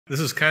This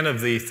is kind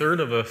of the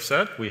third of a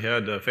set. We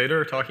had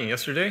Fedor talking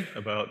yesterday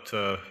about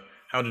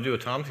how to do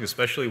atomics,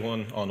 especially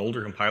one on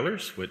older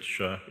compilers,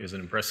 which is an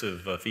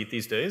impressive feat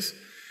these days.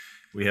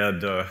 We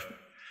had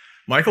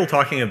Michael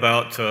talking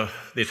about the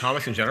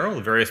atomics in general, the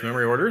various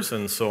memory orders,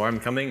 and so I'm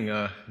coming,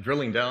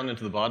 drilling down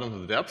into the bottom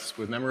of the depths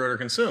with memory order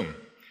consume,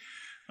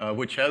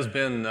 which has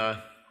been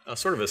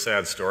sort of a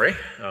sad story.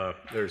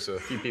 There's a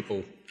few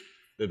people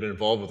that have been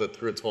involved with it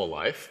through its whole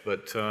life,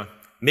 but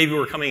maybe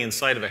we're coming in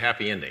sight of a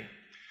happy ending.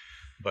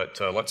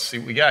 But let's see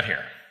what we got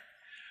here.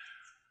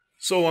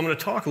 So I'm going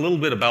to talk a little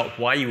bit about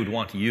why you would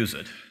want to use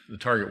it, the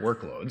target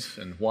workloads,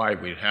 and why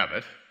we'd have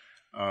it,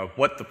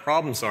 what the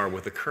problems are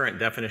with the current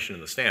definition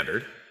of the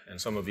standard, and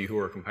some of you who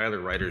are compiler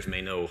writers may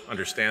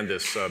understand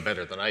this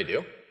better than I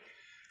do,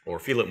 or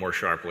feel it more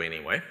sharply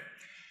anyway.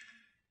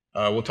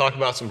 We'll talk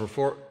about some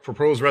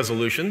proposed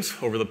resolutions.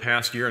 Over the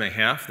past year and a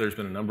half, there's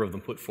been a number of them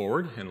put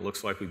forward, and it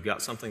looks like we've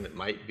got something that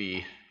might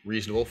be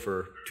reasonable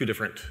for two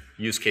different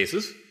use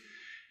cases.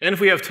 And if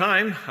we have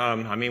time,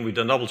 I mean, we've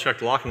done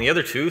double-check locking the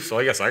other two, so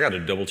I guess I got to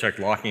double-check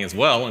locking as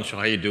well and show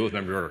how you do it with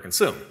memory order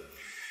consume.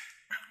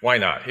 Why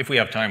not? If we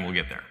have time, we'll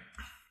get there.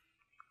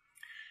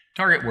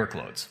 Target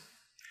workloads.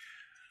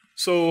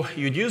 So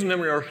you'd use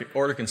memory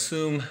order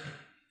consume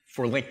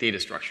for linked data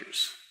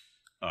structures.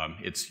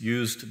 It's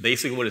used,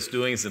 basically what it's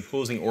doing is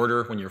imposing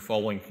order when you're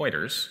following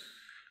pointers,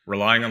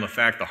 relying on the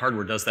fact the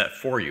hardware does that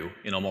for you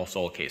in almost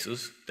all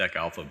cases, dec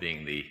alpha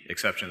being the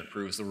exception that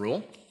proves the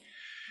rule.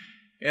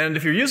 And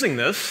if you're using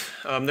this,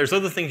 there's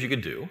other things you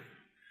could do.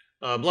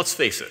 Let's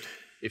face it,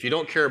 if you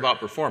don't care about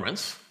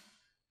performance,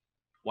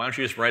 why don't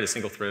you just write a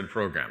single-threaded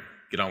program?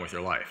 Get on with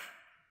your life.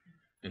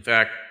 In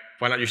fact,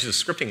 why not use a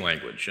scripting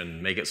language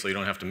and make it so you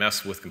don't have to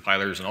mess with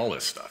compilers and all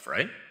this stuff,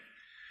 right?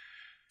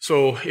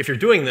 So if you're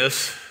doing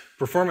this,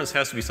 performance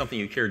has to be something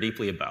you care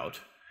deeply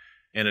about,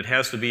 and it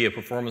has to be a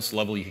performance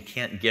level you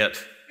can't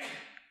get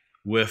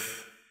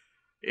with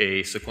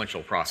a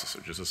sequential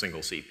processor, just a single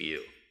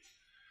CPU.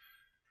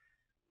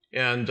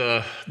 And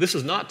this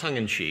is not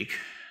tongue-in-cheek.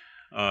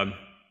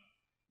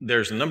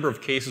 There's a number of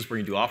cases where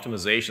you do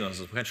optimization on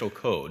sequential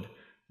code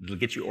that'll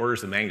get you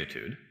orders of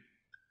magnitude.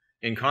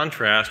 In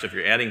contrast, if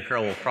you're adding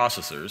parallel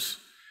processors,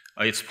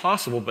 it's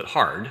possible but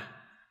hard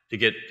to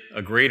get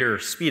a greater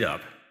speed up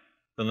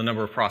than the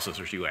number of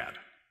processors you add.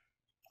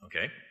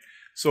 Okay?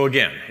 So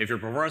again, if your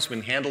performance has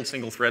been handled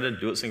single-threaded,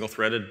 do it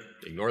single-threaded,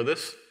 ignore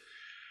this.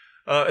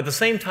 At the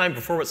same time,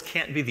 performance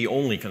can't be the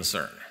only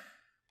concern.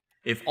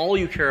 If all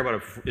you care about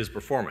is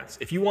performance,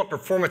 if you want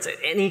performance at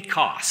any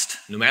cost,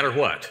 no matter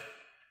what,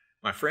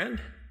 my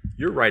friend,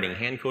 you're writing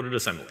hand-coded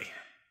assembly.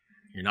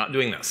 You're not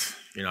doing this.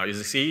 You're not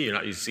using C, you're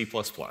not using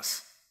C++.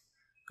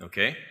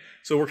 Okay?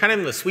 So we're kind of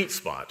in the sweet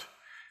spot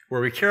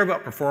where we care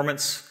about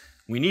performance,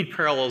 we need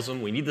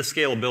parallelism, we need the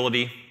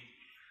scalability,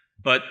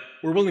 but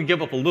we're willing to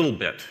give up a little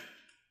bit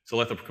to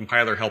let the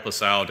compiler help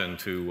us out and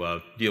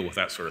to deal with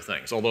that sort of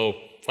things. Although,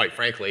 quite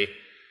frankly,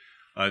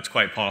 it's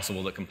quite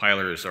possible that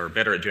compilers are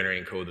better at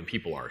generating code than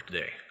people are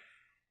today.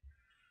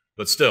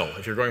 But still,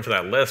 if you're going for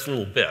that last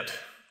little bit,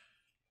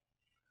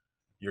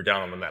 you're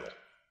down on the metal.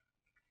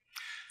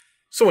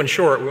 So in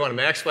short, we want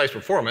to maximize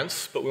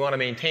performance, but we want to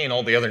maintain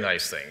all the other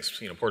nice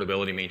things,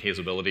 portability,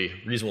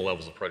 maintainability, reasonable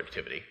levels of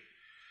productivity.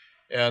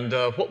 And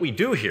what we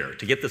do here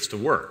to get this to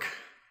work,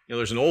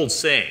 there's an old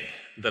saying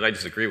that I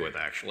disagree with,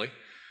 actually,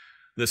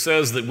 that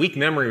says that weak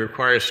memory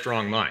requires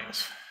strong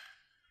minds.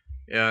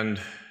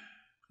 And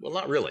well,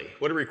 not really.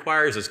 What it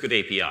requires is good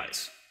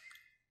APIs.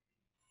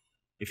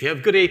 If you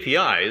have good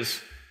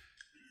APIs,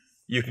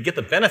 you can get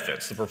the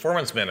benefits, the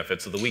performance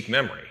benefits of the weak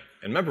memory.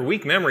 And remember,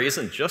 weak memory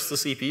isn't just the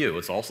CPU,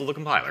 it's also the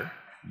compiler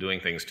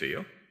doing things to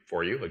you,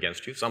 for you,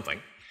 against you,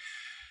 something.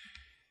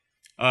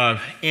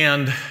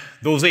 And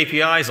those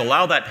APIs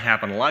allow that to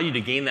happen, allow you to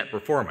gain that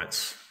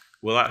performance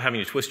without having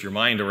to twist your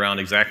mind around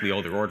exactly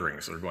all the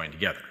orderings that are going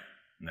together.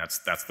 And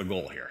that's the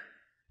goal here.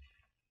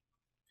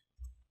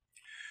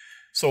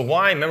 So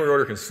why memory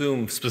order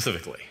consume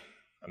specifically?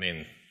 I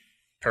mean,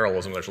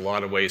 parallelism, there's a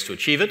lot of ways to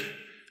achieve it.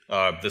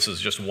 This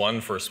is just one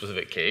for a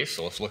specific case,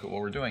 so let's look at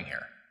what we're doing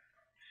here.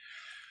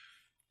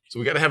 So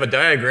we've got to have a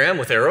diagram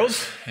with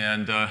arrows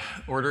and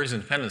orders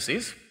and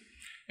dependencies.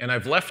 And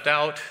I've left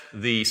out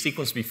the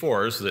sequence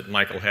befores that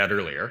Michael had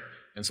earlier.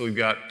 And so we've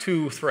got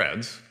two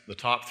threads. The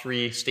top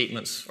three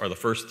statements are the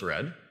first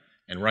thread.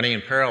 And running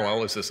in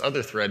parallel is this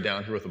other thread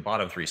down here with the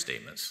bottom three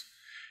statements.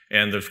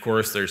 And of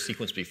course, there's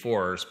sequence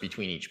befores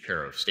between each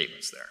pair of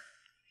statements there.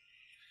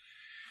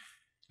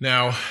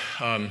 Now,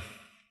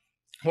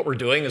 what we're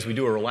doing is we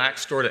do a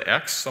relax store to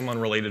X, some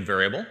unrelated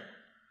variable.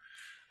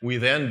 We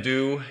then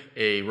do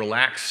a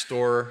relax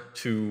store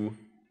to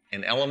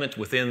an element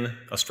within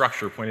a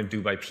structure pointed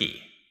to by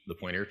P, the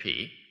pointer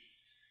P.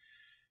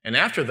 And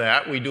after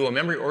that, we do a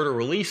memory order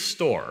release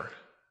store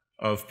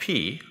of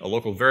P, a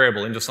local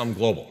variable, into some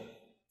global.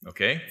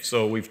 Okay?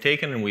 So we've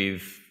taken and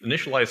we've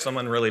initialized some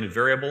unrelated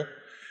variable.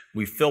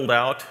 We've filled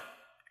out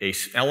an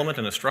element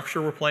in a structure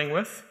we're playing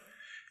with,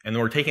 and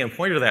then we're taking a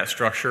pointer to that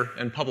structure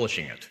and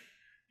publishing it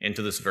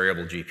into this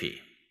variable GP.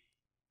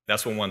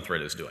 That's what one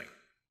thread is doing.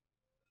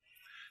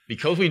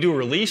 Because we do a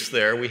release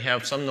there, we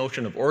have some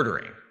notion of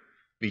ordering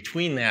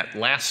between that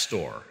last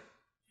store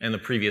and the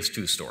previous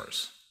two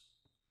stores.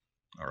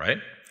 All right?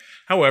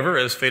 However,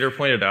 as Feder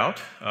pointed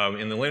out,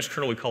 in the Linux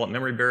kernel we call it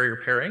memory barrier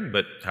pairing,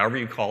 but however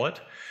you call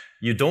it,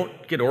 you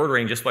don't get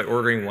ordering just by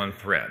ordering one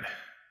thread.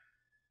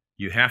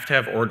 You have to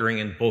have ordering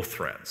in both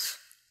threads.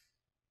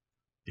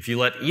 If you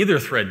let either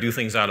thread do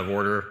things out of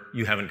order,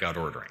 you haven't got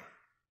ordering.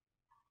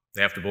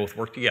 They have to both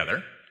work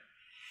together.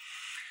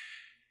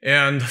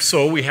 And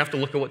so we have to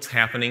look at what's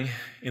happening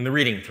in the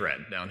reading thread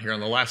down here on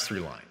the last 3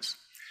 lines.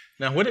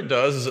 Now what it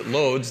does is it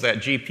loads that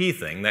GP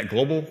thing, that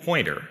global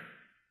pointer,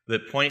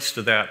 that points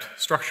to that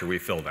structure we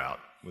filled out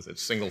with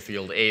its single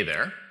field A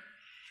there.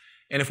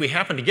 And if we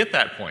happen to get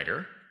that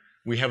pointer,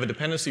 we have a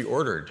dependency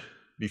ordered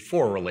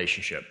before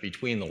relationship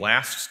between the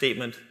last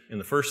statement in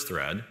the first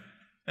thread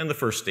and the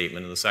first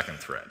statement in the second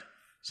thread.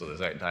 So there's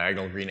that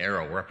diagonal green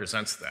arrow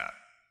represents that.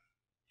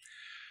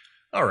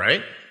 All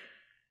right.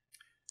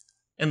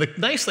 And the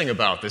nice thing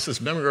about this is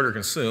memory order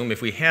consume,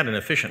 if we had an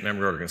efficient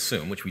memory order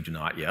consume, which we do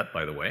not yet,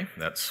 by the way,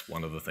 that's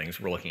one of the things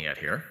we're looking at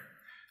here.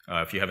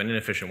 If you have an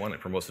inefficient one, it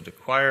promotes it to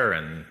acquire,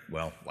 and,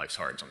 well, life's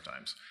hard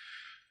sometimes.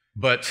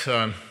 But,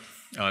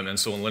 and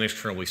so in Linux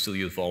kernel, we still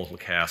use volatile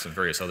cast and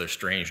various other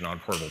strange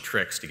non-portable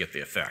tricks to get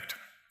the effect.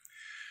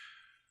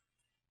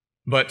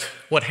 But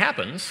what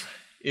happens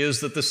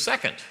is that the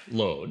second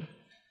load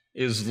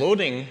is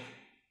loading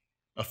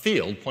a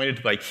field pointed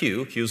to by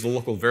Q. Q is the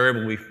local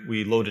variable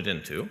we loaded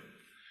into.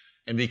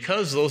 And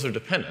because those are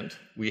dependent,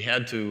 we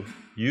had to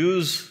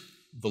use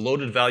the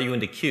loaded value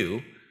into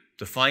Q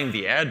to find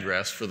the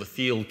address for the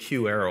field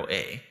Q arrow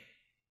A.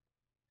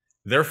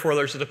 Therefore,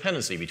 there's a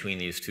dependency between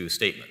these two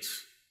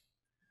statements.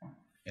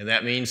 And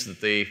that means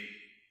that they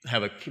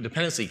have a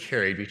dependency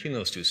carried between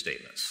those two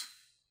statements.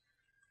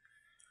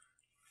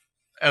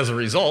 As a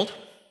result,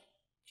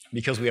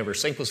 because we have our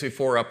sync plus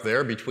before up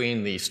there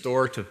between the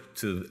store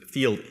to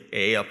field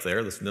A up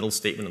there, this middle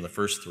statement in the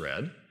first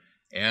thread,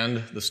 and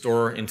the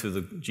store into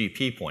the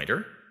GP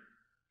pointer,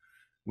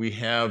 we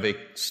have a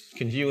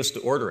continuous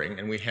ordering,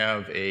 and we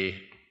have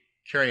a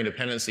carrying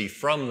dependency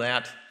from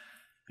that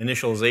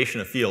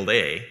initialization of field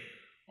A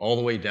all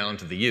the way down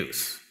to the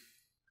use.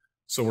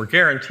 So we're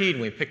guaranteed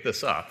when we pick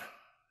this up,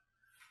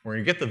 we're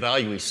going to get the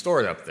value we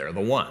stored up there,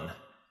 the 1.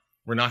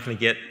 We're not going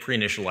to get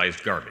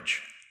pre-initialized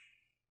garbage.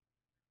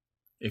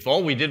 If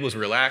all we did was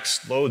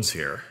relax loads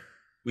here,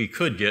 we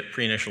could get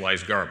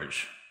pre-initialized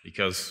garbage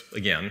because,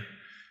 again,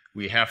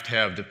 we have to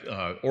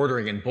have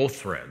ordering in both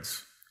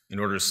threads in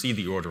order to see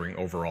the ordering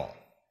overall.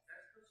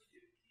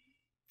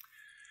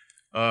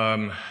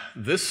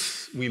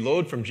 This we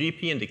load from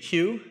GP into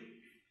Q,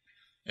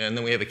 and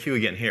then we have a Q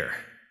again here.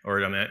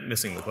 Or I'm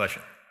missing the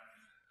question.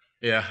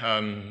 Yeah,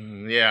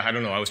 I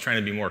don't know. I was trying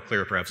to be more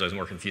clear. Perhaps I was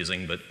more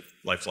confusing, but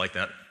life's like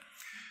that.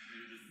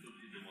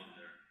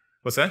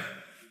 What's that?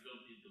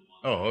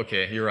 Oh,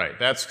 okay. You're right.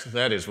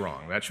 That is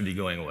wrong. That should be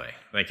going away.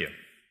 Thank you.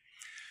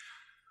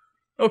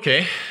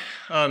 Okay.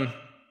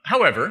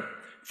 However,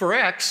 for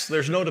X,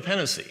 there's no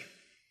dependency.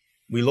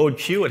 We load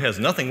Q. It has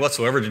nothing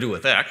whatsoever to do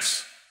with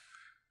X.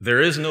 There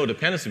is no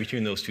dependency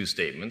between those two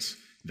statements.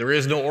 There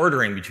is no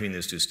ordering between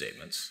those two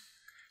statements.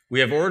 We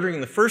have ordering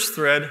in the first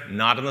thread,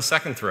 not in the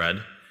second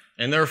thread,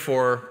 and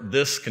therefore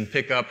this can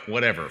pick up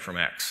whatever from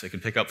X. It can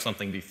pick up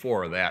something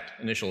before that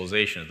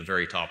initialization at the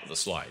very top of the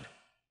slide.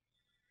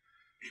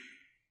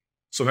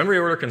 So memory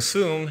order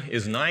consume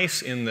is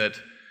nice in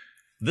that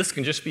this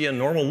can just be a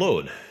normal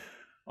load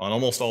on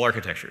almost all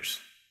architectures.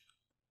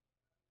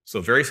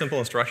 So very simple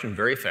instruction,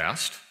 very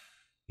fast,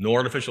 no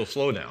artificial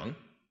slowdown,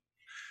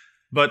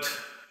 but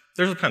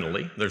there's a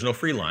penalty. There's no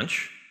free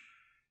lunch.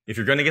 If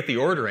you're going to get the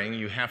ordering,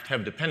 you have to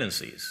have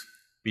dependencies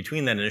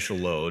between that initial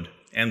load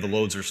and the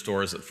loads or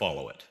stores that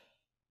follow it.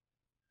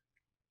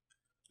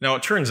 Now,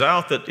 it turns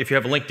out that if you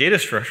have a linked data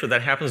structure,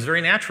 that happens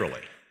very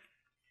naturally.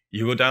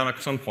 You go down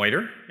some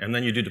pointer, and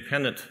then you do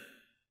dependent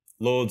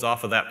loads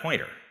off of that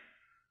pointer.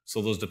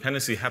 So those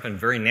dependencies happen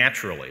very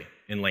naturally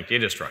in linked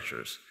data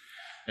structures.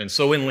 And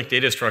so in linked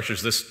data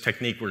structures, this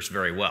technique works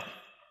very well.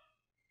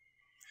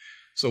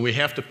 So we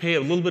have to pay a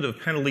little bit of a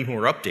penalty when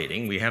we're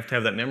updating. We have to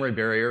have that memory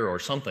barrier or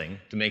something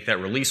to make that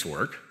release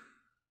work.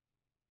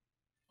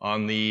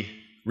 On the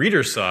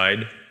reader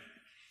side,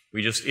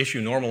 we just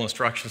issue normal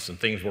instructions and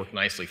things work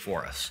nicely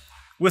for us.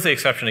 With the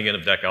exception, again,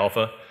 of DEC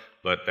alpha,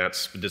 but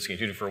that's been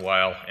discontinued for a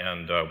while,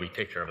 and we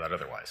take care of that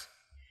otherwise.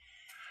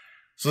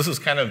 So this is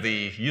kind of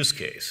the use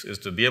case, is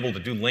to be able to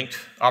do linked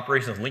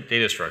operations, linked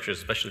data structures,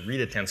 especially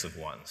read-intensive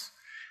ones,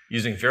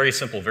 using very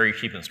simple, very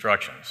cheap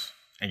instructions,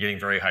 and getting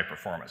very high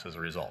performance as a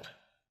result.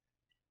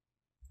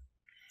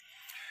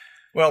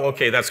 Well,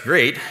 okay, that's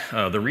great.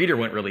 The reader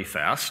went really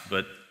fast,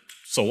 but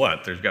so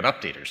what? They've got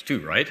updaters too,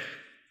 right?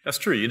 That's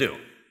true, you do.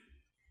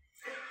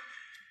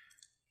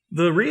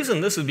 The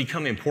reason this has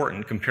become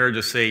important compared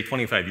to, say,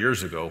 25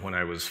 years ago when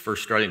I was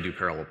first starting to do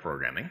parallel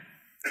programming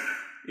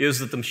is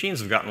that the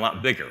machines have gotten a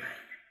lot bigger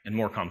and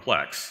more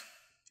complex,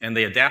 and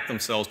they adapt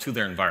themselves to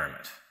their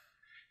environment.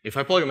 If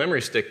I plug a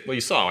memory stick, well,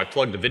 you saw, I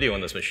plugged a video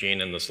in this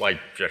machine and the slide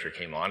projector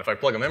came on. If I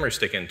plug a memory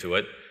stick into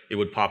it, it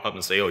would pop up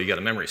and say, oh, you got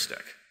a memory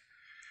stick.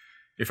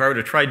 If I were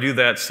to try to do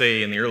that,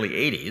 say, in the early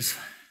 80s,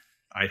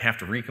 I'd have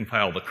to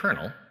recompile the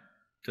kernel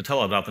to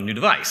tell it about the new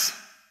device,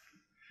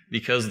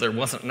 because there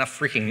wasn't enough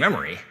freaking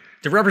memory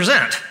to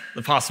represent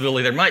the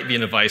possibility there might be a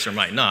device or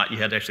might not. You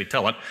had to actually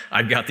tell it,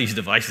 I've got these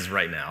devices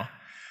right now.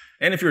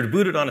 And if you were to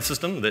boot it on a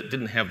system that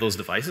didn't have those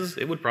devices,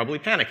 it would probably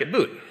panic at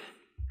boot.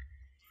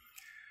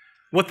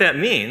 What that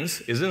means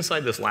is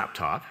inside this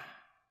laptop,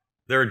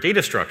 there are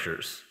data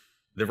structures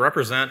that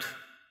represent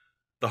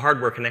the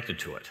hardware connected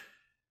to it.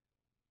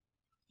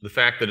 The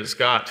fact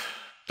that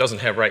doesn't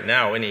have right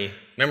now any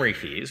memory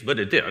keys, but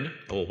it did a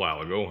little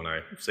while ago when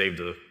I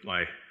saved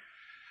my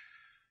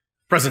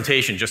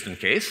presentation just in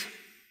case.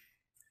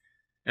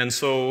 And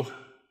so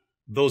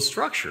those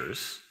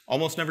structures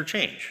almost never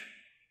change.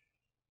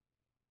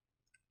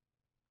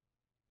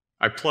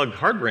 I plug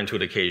hardware into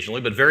it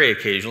occasionally, but very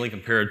occasionally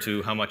compared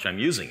to how much I'm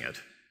using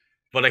it.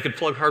 But I could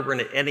plug hardware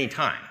in at any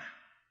time.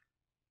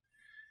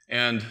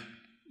 And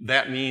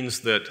that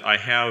means that I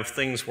have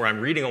things where I'm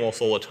reading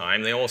almost all the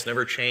time. They almost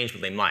never change,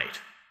 but they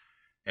might.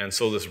 And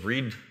so this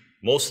read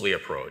mostly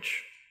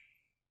approach,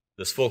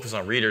 this focus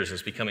on readers,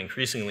 has become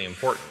increasingly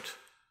important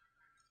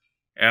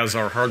as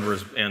our hardware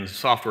and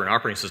software and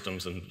operating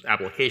systems and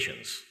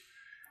applications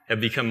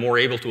have become more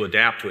able to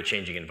adapt to a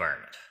changing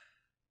environment.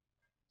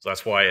 So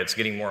that's why it's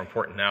getting more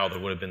important now than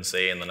it would have been,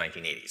 say, in the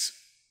 1980s.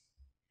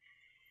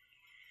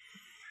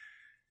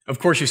 Of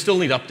course, you still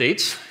need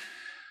updates.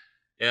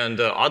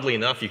 And oddly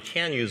enough, you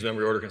can use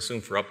memory order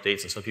consume for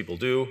updates, and some people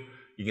do.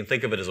 You can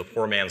think of it as a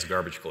poor man's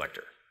garbage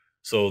collector.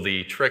 So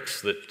the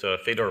tricks that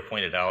Fedor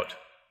pointed out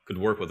could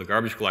work with a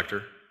garbage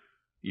collector.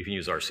 You can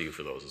use RCU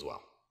for those as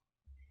well.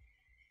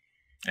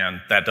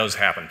 And that does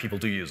happen. People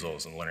do use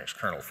those in the Linux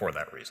kernel for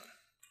that reason.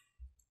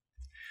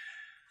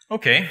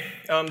 Okay,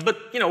 but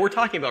we're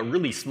talking about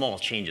really small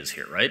changes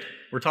here, right?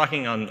 We're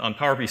talking on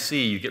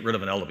PowerPC, you get rid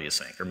of an LW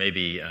sync, or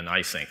maybe an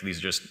isync. These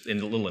are just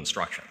little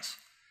instructions.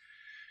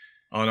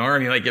 On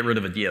ARM, you might get rid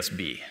of a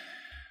DSB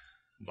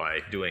by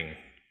doing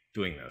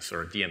this,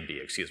 or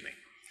DMB, excuse me.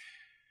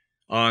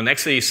 On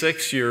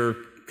x86, you're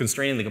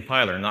constraining the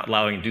compiler and not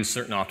allowing it to do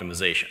certain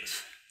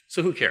optimizations.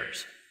 So who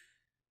cares?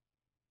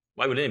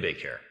 Why would anybody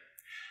care?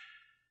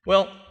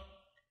 Well,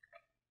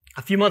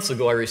 a few months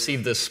ago, I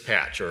received this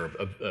patch, or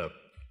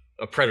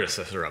a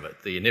predecessor of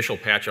it. The initial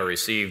patch I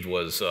received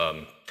was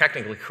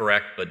technically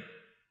correct, but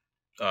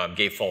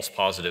gave false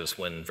positives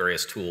when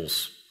various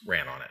tools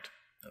ran on it,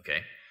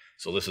 okay?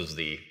 So this is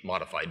the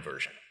modified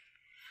version.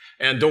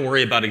 And don't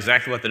worry about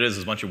exactly what that is.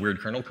 It's a bunch of weird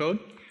kernel code.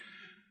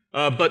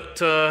 But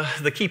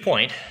the key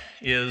point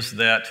is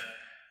that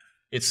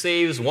it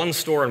saves one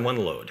store and one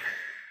load.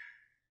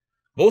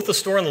 Both the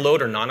store and the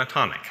load are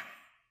non-atomic.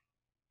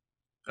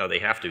 They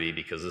have to be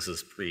because this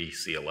is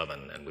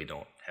pre-C11 and we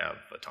don't have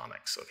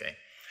atomics, okay?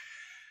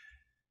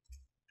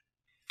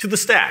 To the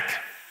stack,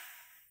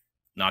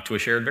 not to a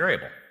shared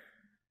variable.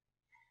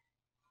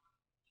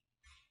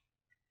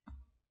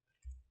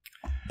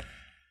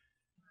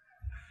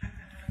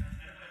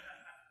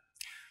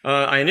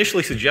 I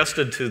initially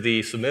suggested to the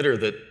submitter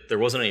that there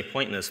wasn't any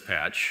point in this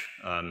patch,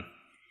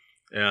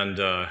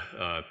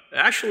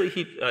 actually,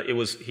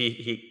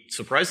 he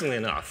surprisingly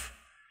enough,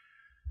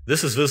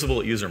 this is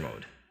visible at user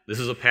mode. This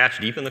is a patch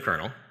deep in the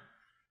kernel,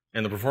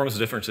 and the performance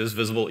difference is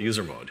visible at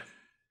user mode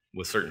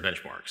with certain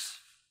benchmarks.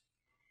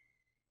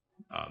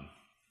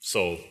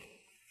 So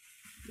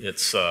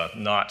it's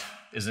not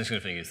as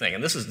insignificant as you think.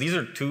 And these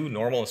are two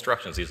normal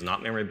instructions. These are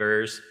not memory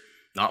barriers,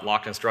 not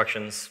locked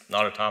instructions,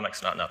 not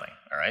atomics, not nothing,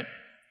 all right?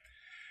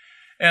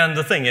 And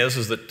the thing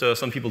is that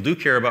some people do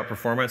care about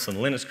performance, and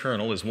the Linux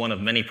kernel is one of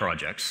many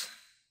projects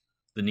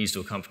that needs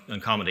to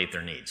accommodate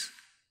their needs.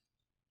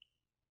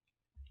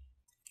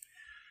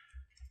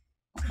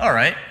 All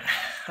right,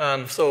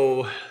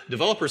 so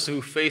developers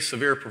who face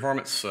severe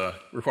performance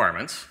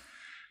requirements,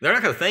 they're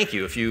not going to thank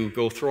you if you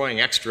go throwing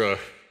extra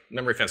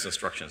memory fence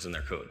instructions in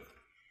their code.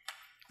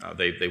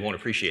 They won't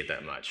appreciate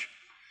that much.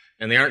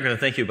 And they aren't going to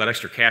thank you about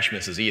extra cache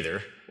misses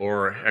either,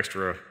 or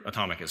extra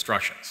atomic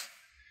instructions.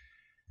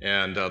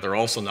 And they're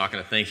also not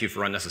going to thank you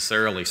for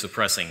unnecessarily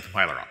suppressing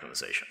compiler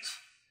optimizations.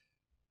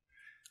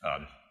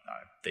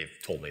 They've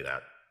told me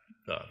that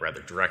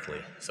rather directly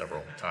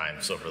several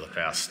times over the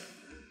past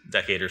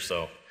decade or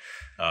so.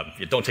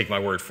 You don't take my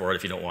word for it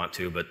if you don't want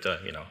to, but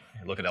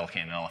look at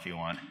LKML if you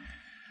want.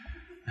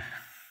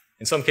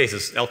 In some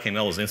cases,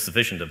 LKML is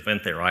insufficient to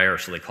vent their ire,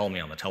 so they call me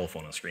on the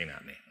telephone and scream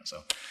at me.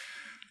 So,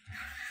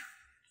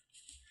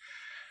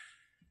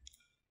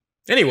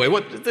 anyway,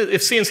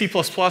 if C and C++ are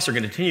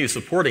going to continue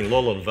supporting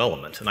low-level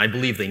development, and I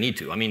believe they need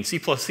to, I mean,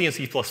 C and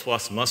C++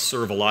 must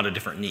serve a lot of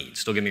different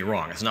needs. Don't get me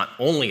wrong. It's not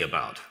only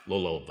about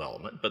low-level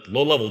development, but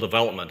low-level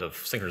development of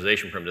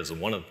synchronization primitives is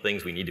one of the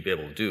things we need to be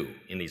able to do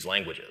in these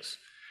languages.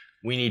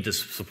 We need to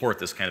support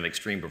this kind of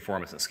extreme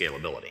performance and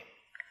scalability.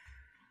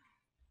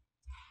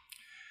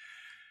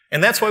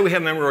 And that's why we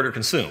have memory order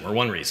consume, or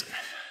one reason.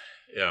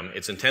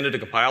 It's intended to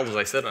compile, as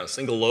I said, on a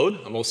single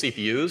load on most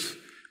CPUs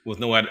with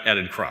no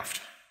added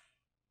cruft.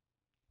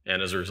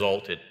 And as a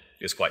result, it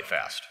is quite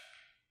fast.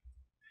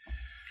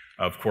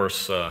 Of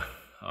course,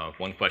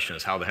 one question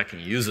is how the heck can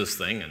you use this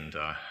thing? And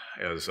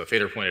as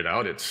Fader pointed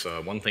out, it's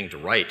one thing to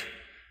write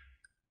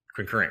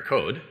concurrent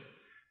code.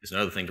 It's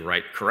another thing to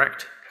write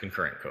correct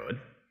concurrent code.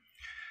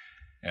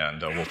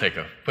 And we'll take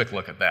a quick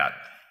look at that.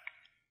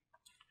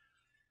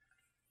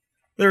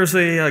 There's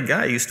a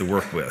guy I used to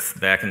work with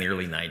back in the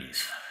early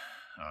 90s.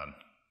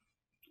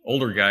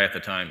 Older guy at the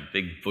time,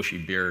 big bushy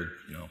beard,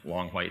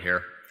 long white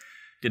hair.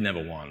 Didn't have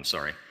a wand,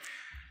 sorry.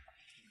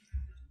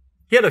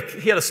 He had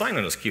a sign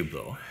on his cube,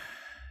 though.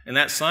 And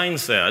that sign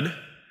said,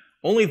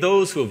 "Only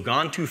those who have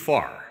gone too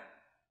far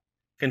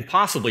can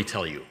possibly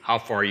tell you how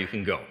far you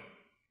can go."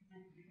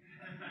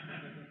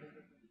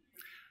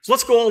 So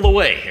let's go all the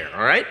way here,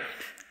 all right?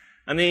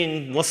 I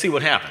mean, let's see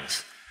what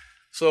happens.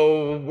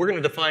 So we're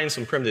going to define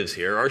some primitives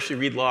here. RC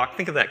read lock,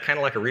 think of that kind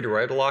of like a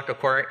read-write lock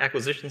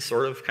acquisition,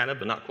 sort of, kind of,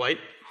 but not quite.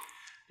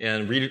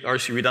 And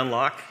RC read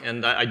unlock,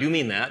 and I do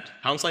mean that.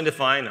 #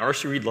 define,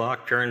 RC read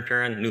lock,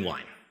 parent, new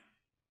line.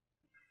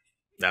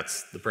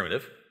 That's the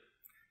primitive.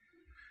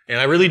 And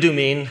I really do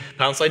mean #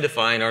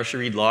 define, RC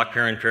read lock,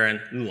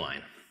 parent, new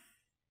line.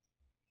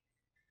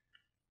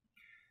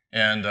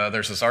 And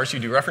there's this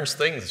RC dereference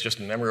thing that's just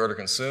in memory order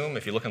consume.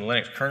 If you look in the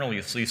Linux kernel,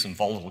 you'll see some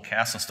volatile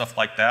casts and stuff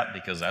like that,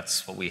 because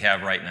that's what we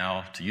have right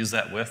now to use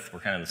that with.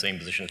 We're kind of in the same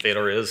position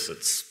Fedor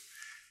is.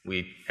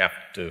 We have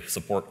to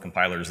support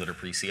compilers that are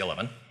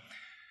pre-C11.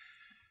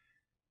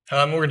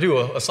 We're going to do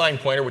a assign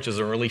pointer, which is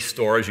a release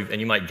store, and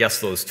you might guess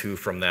those two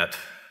from that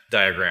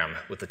diagram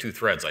with the two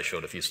threads I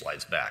showed a few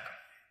slides back.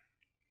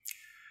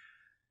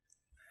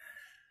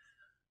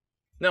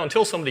 Now,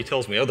 until somebody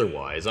tells me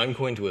otherwise, I'm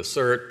going to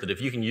assert that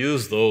if you can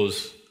use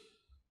those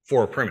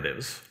 4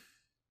 primitives,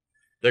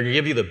 they're going to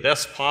give you the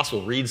best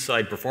possible read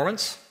side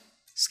performance,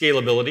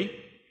 scalability,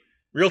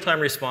 real-time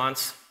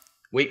response,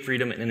 weight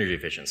freedom, and energy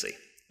efficiency,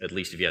 at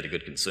least if you had a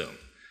good consume,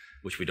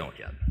 which we don't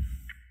yet.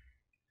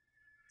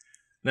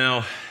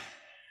 Now,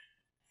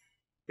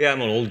 yeah,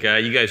 I'm an old guy.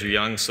 You guys are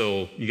young,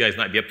 so you guys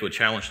might be up to a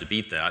challenge to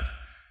beat that.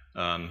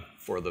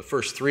 For the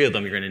first 3 of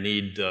them, you're going to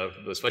need,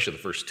 especially the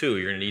first 2,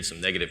 you're going to need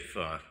some negative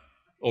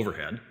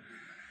overhead,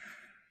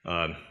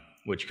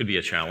 which could be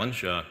a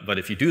challenge. But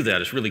if you do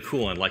that, it's really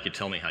cool, and I'd like you to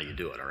tell me how you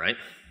do it, all right?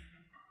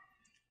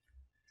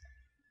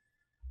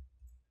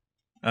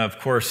 Of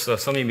course,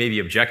 some of you may be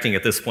objecting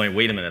at this point,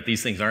 wait a minute,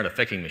 these things aren't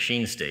affecting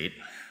machine state.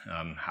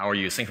 How are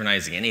you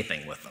synchronizing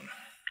anything with them?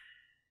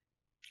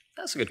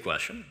 That's a good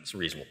question. It's a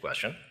reasonable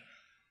question.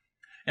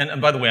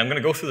 And by the way, I'm going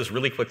to go through this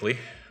really quickly.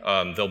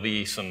 There'll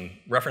be some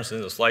references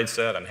in the slide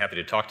set. I'm happy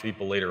to talk to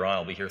people later on.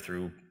 I'll be here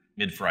through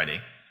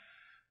mid-Friday.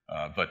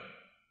 But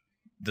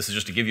this is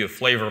just to give you a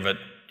flavor of it,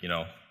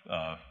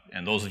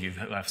 and those of you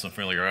who have some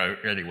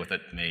familiarity with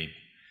it may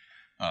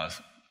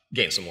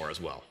gain some more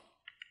as well.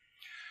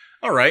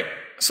 All right,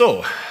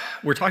 so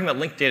we're talking about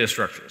linked data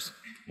structures.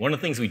 One of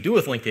the things we do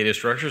with linked data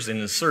structures is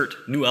insert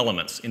new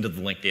elements into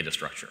the linked data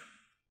structure.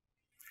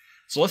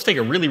 So let's take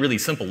a really, really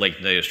simple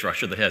linked data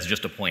structure that has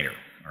just a pointer,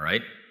 all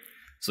right?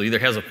 So either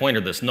has a pointer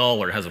that's null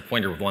or it has a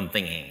pointer with one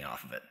thing hanging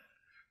off of it.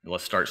 And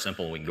let's start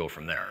simple and we can go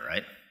from there,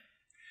 right?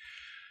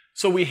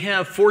 So we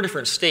have 4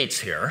 different states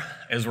here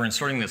as we're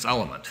inserting this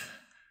element.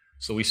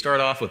 So we start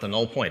off with a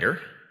null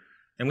pointer,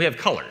 and we have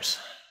colors.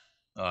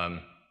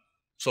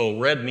 So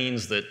red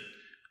means that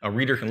a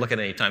reader can look at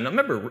any time. Now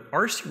remember,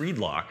 RC read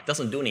lock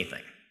doesn't do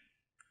anything.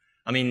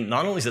 I mean,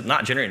 not only is it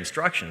not generating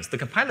instructions, the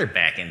compiler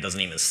backend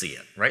doesn't even see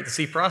it, right? The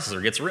C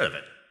processor gets rid of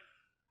it.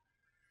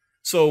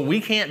 So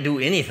we can't do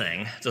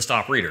anything to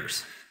stop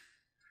readers.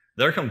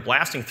 They're come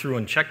blasting through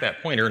and check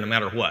that pointer no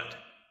matter what.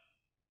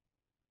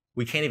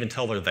 We can't even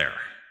tell they're there.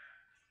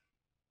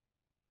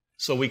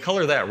 So we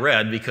color that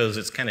red because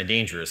it's kind of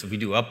dangerous. If we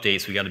do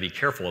updates, we got to be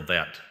careful of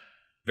that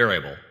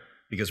variable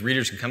because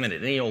readers can come in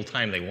at any old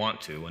time they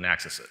want to and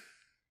access it.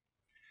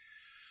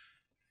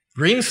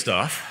 Green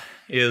stuff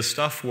is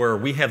stuff where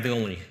we have the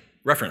only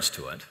reference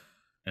to it.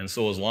 And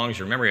so as long as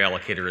your memory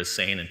allocator is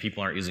sane and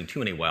people aren't using too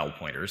many wild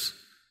pointers,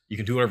 you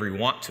can do whatever you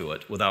want to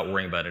it without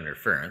worrying about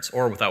interference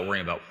or without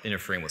worrying about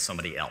interfering with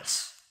somebody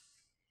else.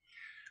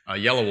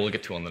 Yellow we'll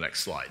get to on the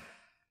next slide.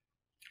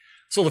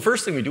 So the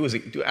first thing we do is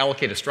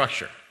allocate a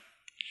structure.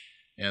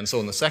 And so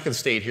in the second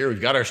state here,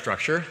 we've got our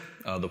structure.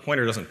 The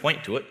pointer doesn't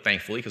point to it,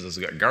 thankfully, because it's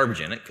got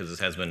garbage in it, because it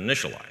has been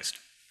initialized.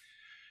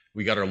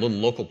 We got our little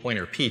local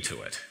pointer p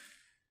to it.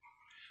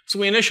 So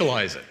we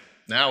initialize it.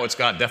 Now it's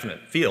got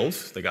definite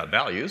fields, they got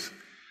values,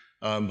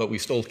 but we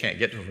still can't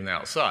get to it from the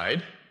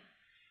outside.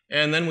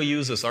 And then we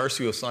use this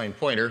RC assign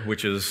pointer,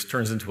 which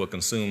turns into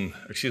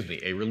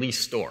a release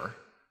store.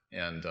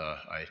 And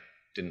I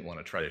didn't want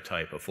to try to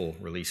type a full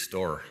release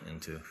store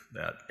into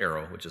that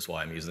arrow, which is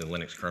why I'm using the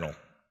Linux kernel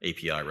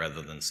API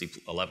rather than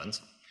C11s.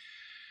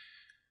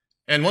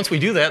 And once we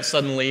do that,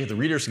 suddenly the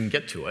readers can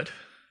get to it.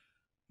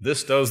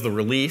 This does the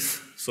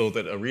release so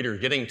that a reader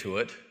getting to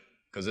it,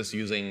 because it's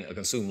using a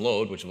consume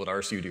load, which is what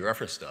RC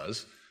dereference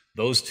does,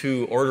 those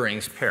 2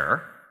 orderings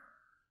pair,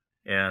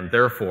 and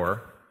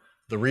therefore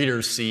the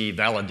readers see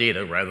valid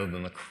data rather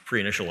than the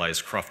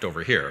pre-initialized cruft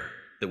over here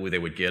that they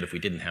would get if we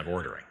didn't have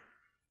ordering.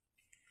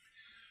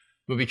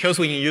 But because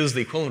we can use the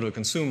equivalent of a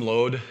consume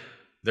load,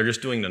 they're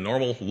just doing the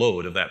normal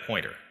load of that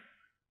pointer.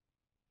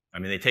 I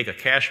mean, they take a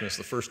cache miss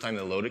the first time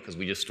they load it because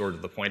we just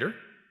stored the pointer,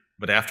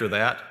 but after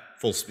that,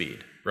 full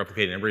speed,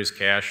 replicating everybody's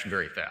cache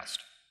very fast.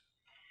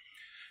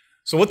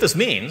 So what this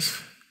means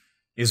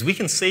is we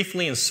can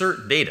safely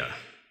insert data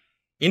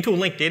into a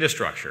linked data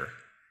structure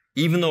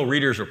even though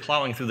readers are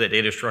plowing through that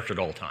data structure at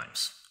all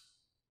times.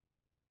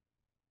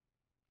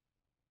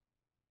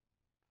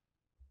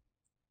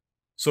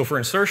 So for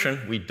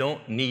insertion, we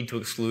don't need to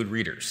exclude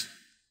readers.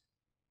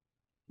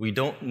 We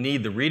don't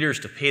need the readers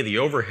to pay the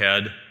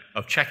overhead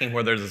of checking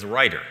whether there's a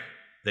writer.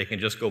 They can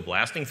just go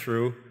blasting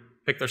through,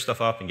 pick their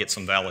stuff up, and get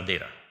some valid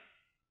data.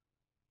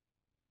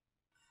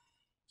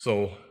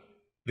 So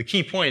the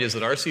key point is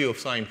that RCU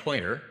assigned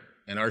pointer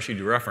and RCU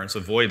dereference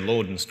avoid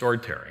load and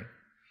stored tearing.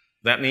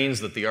 That means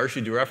that the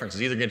RCU dereference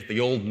is either going to get the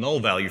old null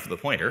value for the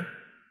pointer,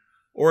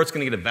 or it's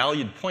going to get a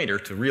valued pointer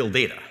to real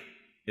data.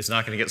 It's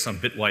not going to get some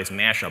bitwise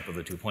mashup of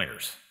the two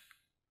pointers.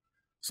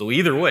 So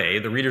either way,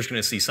 the reader's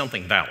going to see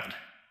something valid.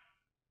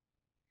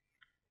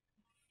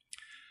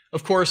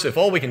 Of course, if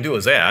all we can do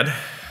is add,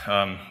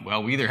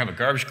 well, we either have a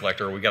garbage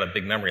collector or we got a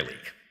big memory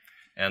leak.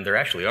 And there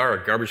actually are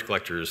garbage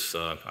collectors.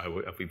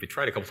 We've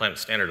tried a couple times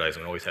to standardize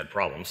them and always had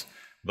problems,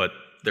 but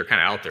they're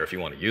kind of out there if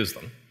you want to use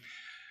them.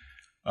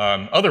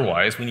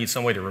 Otherwise, we need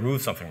some way to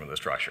remove something from the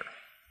structure.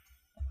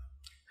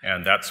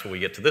 And that's where we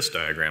get to this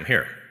diagram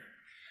here.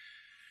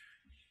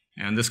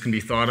 And this can be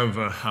thought of,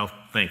 I'll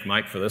thank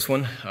Mike for this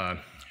one,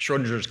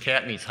 Schrodinger's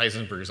cat meets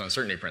Heisenberg's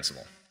uncertainty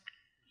principle.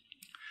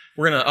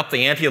 We're going to up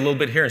the ante a little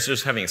bit here. Instead of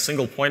just having a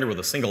single pointer with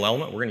a single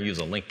element, we're going to use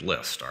a linked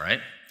list, all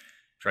right?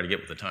 Try to get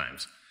with the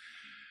times.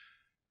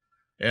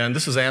 And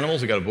this is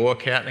animals. We got a boa,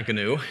 cat, and a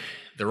canoe.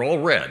 They're all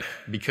red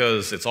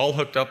because it's all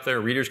hooked up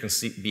there. Readers can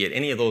be at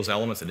any of those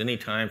elements at any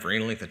time for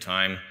any length of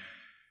time.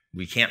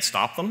 We can't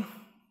stop them.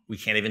 We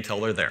can't even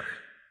tell they're there.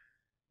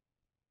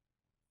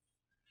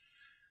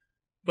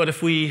 But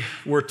if we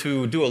were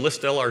to do a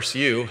list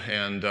LRCU,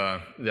 and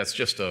that's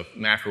just a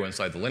macro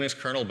inside the Linux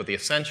kernel, but the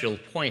essential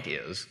point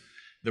is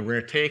that we're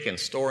going to take and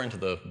store into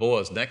the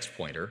boa's next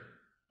pointer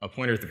a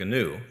pointer to the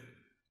canoe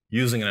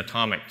using an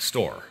atomic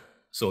store.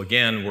 So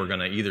again, we're going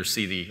to either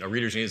see a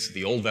reader's going to see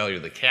the old value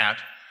of the cat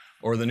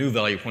or the new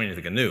value pointing to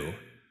the canoe,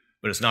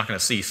 but it's not going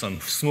to see some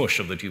smoosh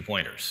of the two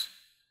pointers.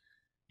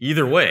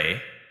 Either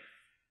way,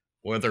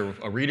 whether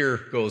a reader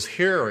goes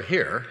here or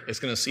here, it's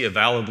going to see a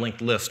valid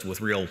linked list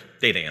with real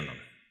data in them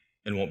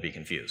and won't be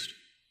confused.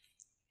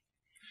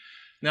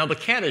 Now the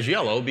cat is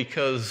yellow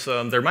because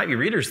there might be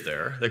readers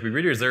there. There could be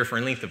readers there for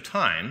any length of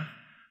time,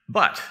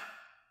 but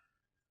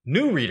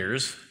new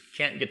readers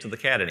can't get to the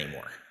cat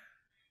anymore.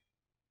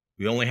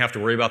 We only have to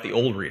worry about the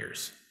old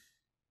readers.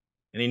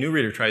 Any new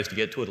reader tries to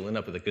get to it, it'll end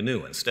up with a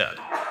canoe instead.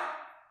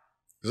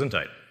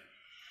 Gesundheit.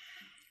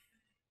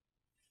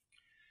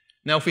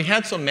 Now if we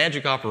had some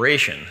magic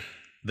operation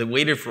that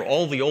waited for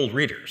all the old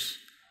readers,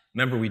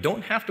 remember we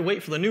don't have to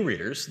wait for the new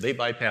readers, they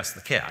bypass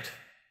the cat.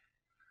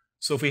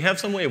 So if we have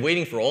some way of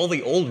waiting for all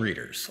the old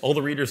readers, all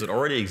the readers that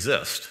already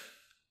exist,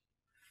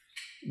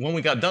 when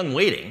we got done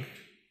waiting,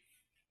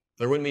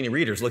 there wouldn't be any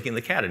readers looking at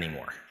the cat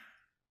anymore.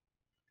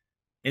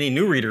 Any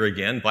new reader,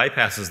 again,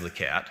 bypasses the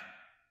cat,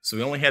 so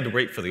we only had to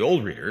wait for the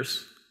old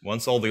readers.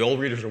 Once all the old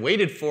readers are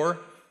waited for,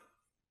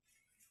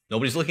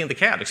 nobody's looking at the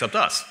cat except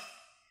us.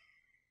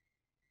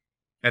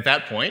 At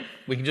that point,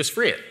 we can just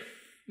free it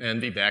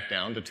and be back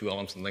down to two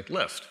elements in the linked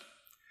list.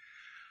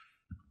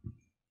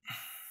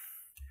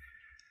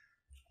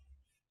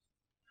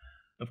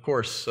 Of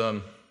course,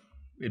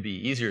 it'd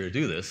be easier to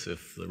do this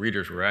if the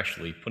readers were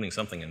actually putting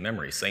something in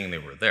memory saying they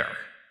were there,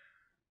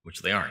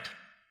 which they aren't.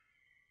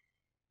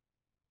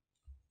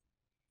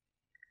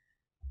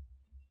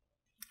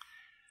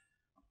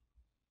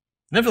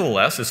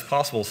 Nevertheless, it's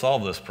possible to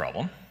solve this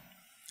problem.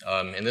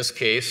 In this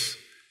case,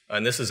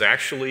 and this is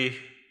actually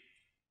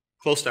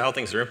close to how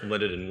things are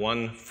implemented in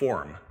one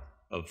form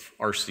of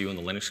RCU in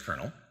the Linux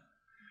kernel.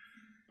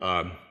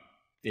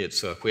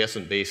 It's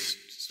quiescent-based,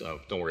 so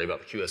don't worry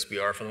about the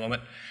QSBR for the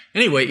moment.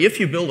 Anyway,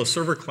 if you build a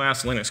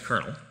server-class Linux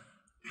kernel,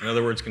 in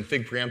other words,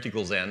 config preempt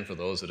equals n for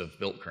those that have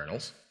built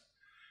kernels,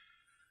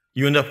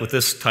 you end up with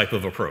this type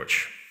of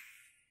approach.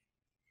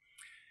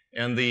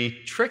 And the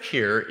trick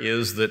here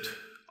is that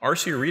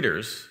RCU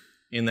readers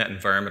in that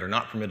environment are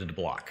not permitted to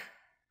block.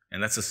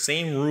 And that's the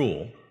same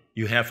rule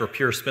you have for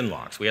pure spin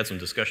locks. We had some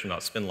discussion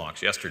about spin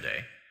locks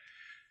yesterday.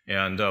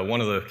 And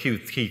one of the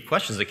key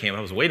questions that came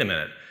up was, wait a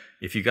minute,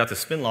 if you got the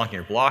spin lock and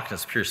you're blocked and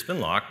it's a pure spin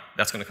lock,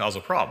 that's going to cause a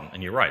problem.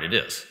 And you're right, it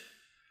is.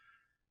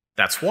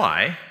 That's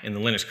why in the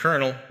Linux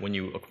kernel, when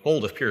you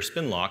hold a pure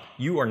spin lock,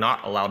 you are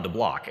not allowed to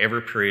block.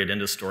 Every period,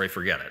 end of story,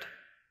 forget it.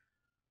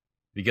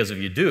 Because if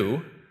you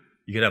do,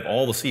 you could have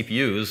all the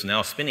CPUs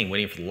now spinning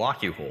waiting for the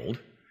lock you hold.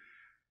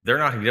 They're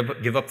not going to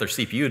give up their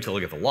CPU until they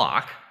get the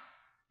lock.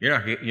 You're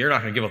not going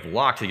to give up the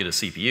lock till you get a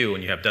CPU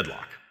and you have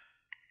deadlock.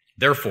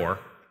 Therefore,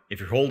 if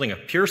you're holding a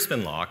pure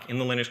spin lock in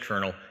the Linux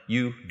kernel,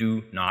 you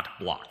do not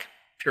block,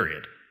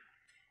 period.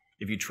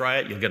 If you try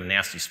it, you'll get a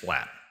nasty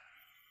splat.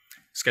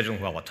 Scheduling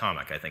while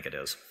atomic, I think it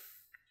is.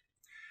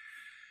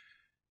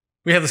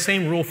 We have the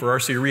same rule for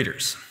RC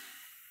readers.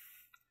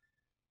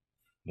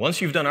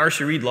 Once you've done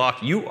RC read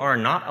lock, you are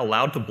not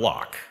allowed to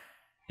block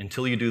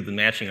until you do the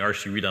matching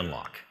RC read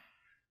unlock.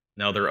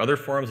 Now, there are other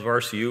forms of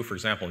RCU. For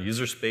example, in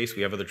user space,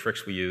 we have other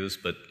tricks we use,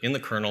 but in the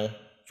kernel,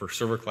 for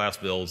server class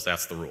builds,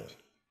 that's the rule.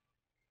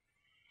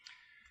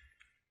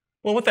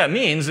 Well, what that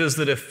means is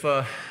that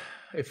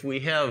if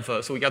we have,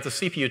 so we got the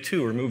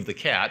CPU2 remove the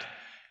cat,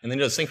 and then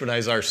he does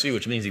synchronize RC,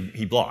 which means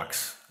he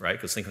blocks, right?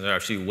 Because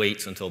synchronize RC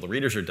waits until the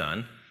readers are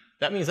done.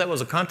 That means that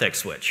was a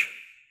context switch.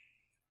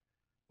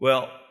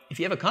 Well, if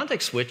you have a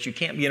context switch, you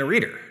can't be in a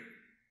reader,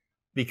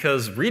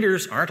 because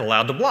readers aren't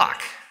allowed to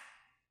block.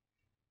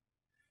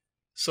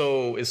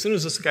 So as soon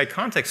as this guy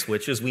context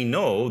switches, we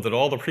know that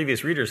all the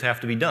previous readers have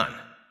to be done.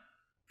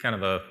 Kind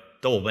of a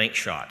double bank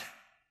shot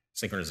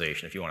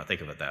synchronization, if you want to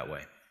think of it that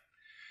way.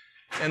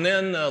 And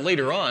then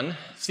later on,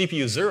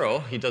 CPU 0,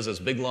 he does this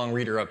big long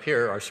reader up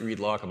here, RC read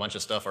lock, a bunch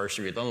of stuff,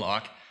 RC read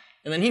unlock,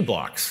 and then he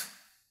blocks.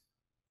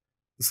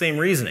 The same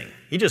reasoning.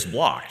 He just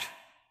blocked.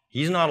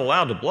 He's not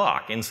allowed to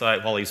block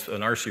inside while he's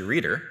an RC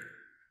reader.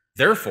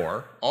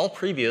 Therefore, all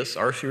previous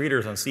RC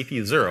readers on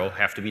CPU 0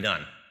 have to be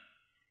done.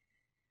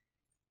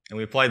 And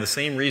we apply the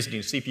same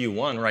reasoning to CPU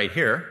 1 right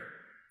here.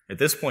 At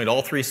this point,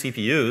 all 3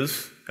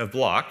 CPUs have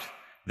blocked.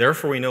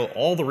 Therefore, we know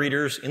all the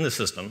readers in the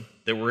system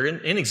that were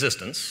in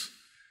existence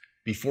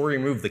before we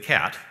removed the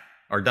cat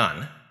are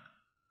done.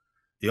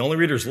 The only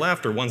readers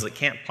left are ones that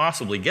can't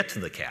possibly get to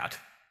the cat.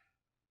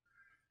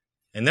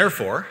 And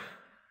therefore,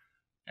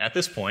 at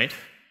this point,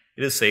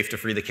 it is safe to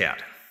free the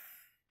cat.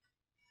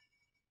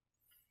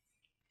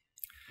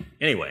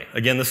 Anyway,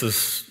 again, this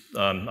is,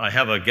 I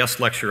have a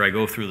guest lecture I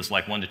go through this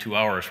like 1 to 2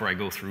 hours where I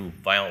go through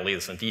violently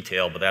this in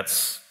detail, but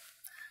that's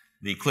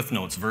the Cliff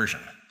Notes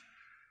version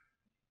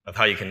of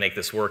how you can make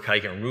this work, how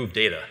you can remove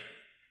data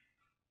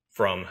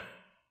from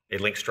a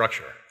linked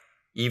structure,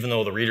 even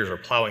though the readers are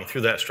plowing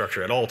through that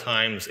structure at all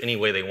times, any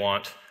way they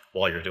want,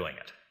 while you're doing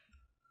it.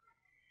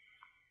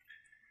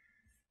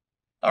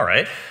 All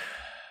right.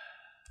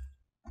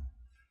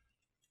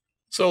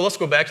 So let's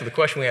go back to the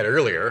question we had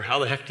earlier. How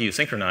the heck do you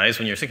synchronize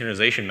when your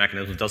synchronization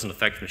mechanism doesn't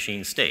affect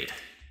machine state?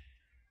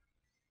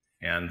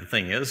 And the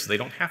thing is, they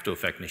don't have to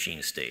affect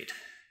machine state.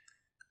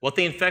 What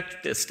they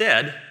affect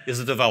instead is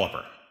the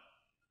developer.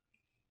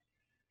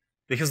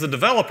 Because the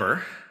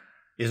developer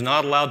is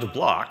not allowed to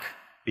block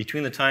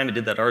between the time it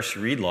did that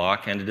RC read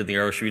lock and it did the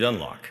RC read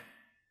unlock.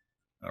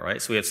 All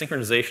right, so we have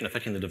synchronization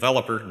affecting the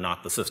developer,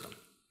 not the system.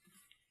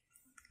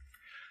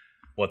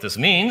 What this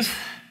means,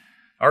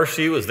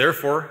 RCU is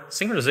therefore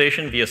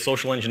synchronization via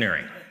social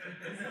engineering.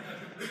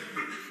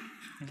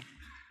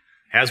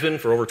 Has been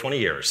for over 20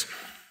 years.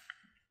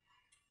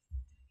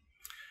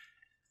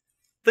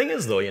 Thing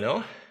is though, you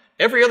know,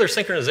 every other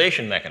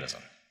synchronization mechanism,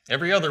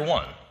 every other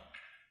one,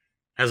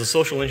 has a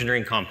social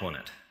engineering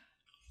component.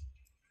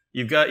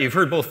 You've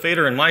heard both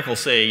Fader and Michael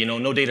say, you know,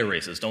 no data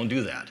races, don't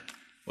do that.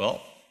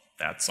 Well,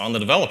 that's on the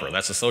developer.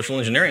 That's a social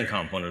engineering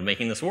component of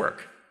making this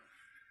work.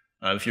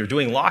 If you're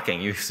doing locking,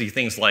 you see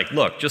things like,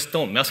 look, just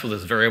don't mess with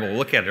this variable,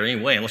 look at it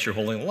anyway unless you're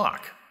holding the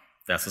lock.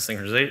 That's the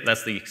synchronization,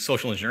 that's the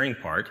social engineering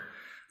part.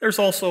 There's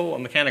also a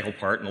mechanical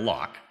part in the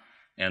lock,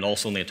 and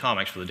also in the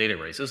atomics for the data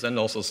races, and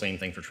also the same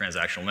thing for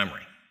transactional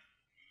memory.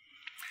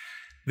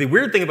 The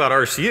weird thing about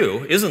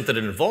RCU isn't that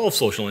it involves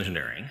social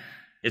engineering,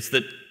 it's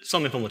that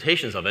some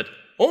implementations of it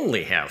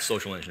only have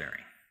social engineering.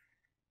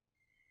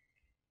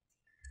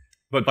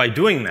 But by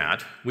doing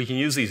that, we can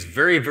use these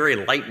very, very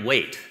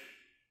lightweight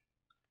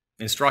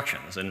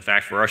instructions. In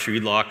fact, for RC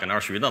read lock and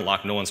RC read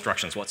unlock, no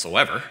instructions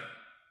whatsoever,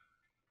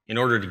 in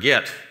order to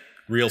get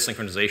real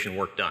synchronization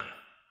work done.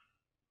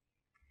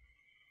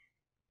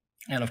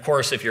 And of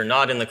course, if you're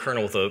not in the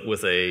kernel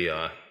with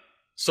a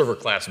server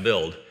class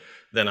build,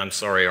 then I'm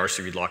sorry,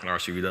 RC read lock and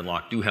RC read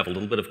unlock do have a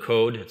little bit of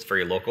code. It's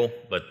very local,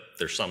 but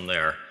there's some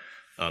there.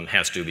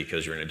 Has to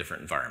because you're in a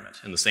different environment.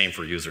 And the same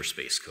for user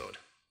space code.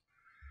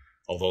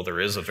 Although there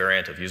is a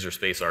variant of user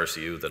space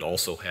RCU that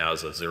also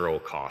has a zero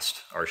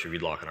cost RC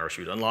read lock and RC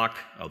read unlock.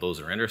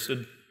 Those are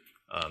interested.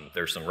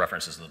 There's some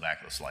references in the back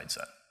of the slide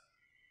set.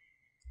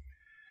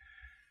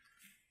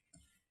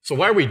 So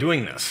why are we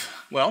doing this?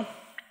 Well,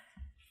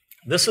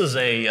 this is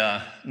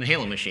a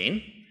Nehalem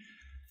machine,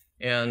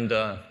 and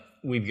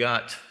we've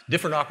got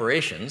different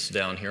operations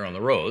down here on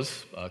the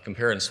rows.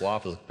 Compare and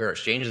swap is a compare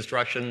exchange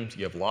instruction.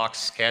 You have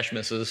locks, cache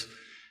misses,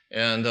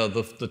 and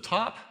the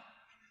top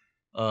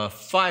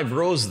 5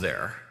 rows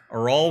there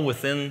are all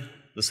within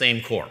the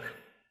same core.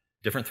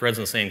 Different threads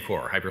in the same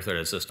core,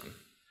 hyper-threaded system.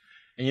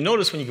 And you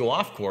notice when you go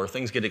off core,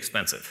 things get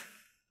expensive.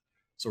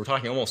 So we're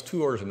talking almost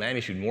 2 orders of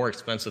magnitude more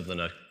expensive than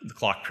the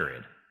clock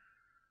period.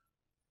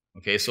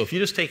 Okay, so if you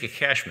just take a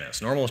cache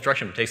miss, normal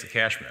instruction takes a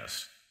cache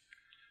miss,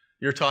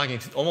 you're talking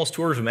almost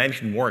 2 orders of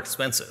magnitude more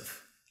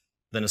expensive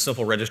than a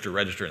simple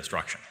register-register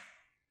instruction.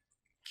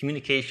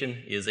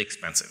 Communication is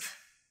expensive.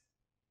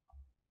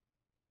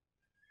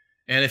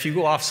 And if you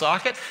go off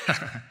socket,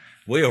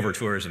 way over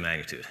 2 orders of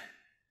magnitude.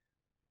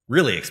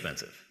 Really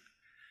expensive.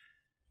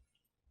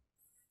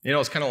 You know,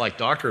 it's kind of like,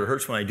 doctor, it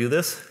hurts when I do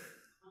this.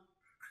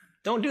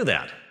 Don't do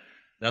that.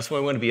 That's why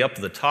we want to be up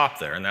to the top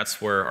there, and that's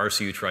where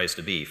RCU tries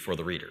to be for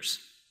the readers.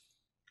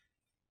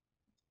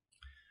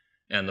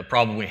 And the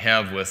problem we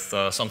have with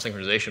some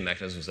synchronization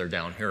mechanisms, they're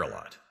down here a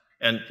lot.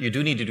 And you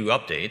do need to do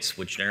updates,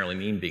 which generally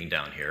mean being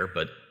down here,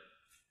 but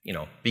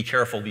be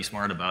careful, be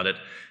smart about it.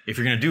 If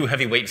you're going to do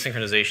heavyweight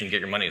synchronization, get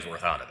your money's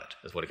worth out of it,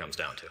 is what it comes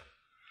down to.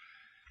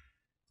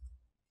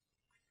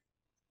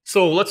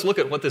 So let's look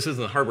at what this is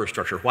in the hardware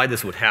structure, why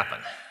this would happen.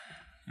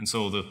 And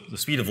so the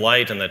speed of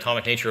light and the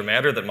atomic nature of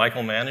matter that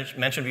Michael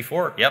mentioned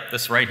before, yep,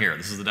 this right here,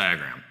 this is the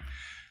diagram.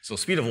 So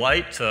speed of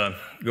light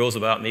goes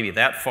about maybe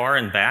that far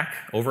and back,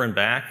 over and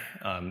back,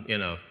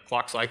 in a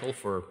clock cycle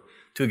for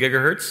 2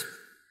 gigahertz.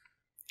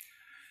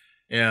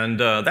 And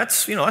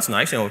that's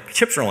nice.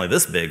 Chips are only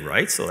this big,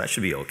 right? So that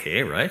should be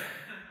okay, right?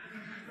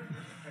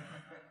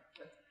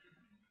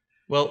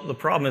 Well, the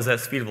problem is that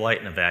speed of light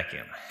in a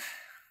vacuum.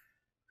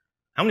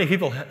 How many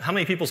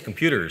people's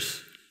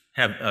computers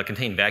have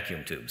contain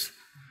vacuum tubes?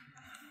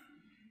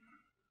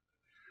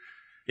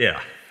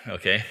 Yeah,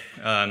 okay,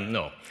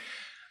 no.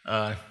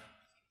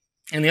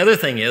 And the other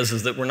thing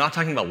is that we're not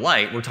talking about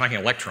light, we're talking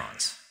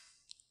electrons.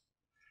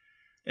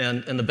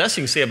 And the best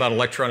you can say about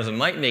electrons is it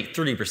might make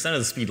 30% of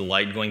the speed of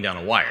light going down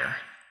a wire.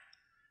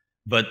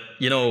 But,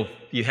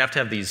 you have to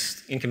have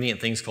these inconvenient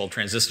things called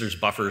transistors,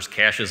 buffers,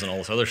 caches, and all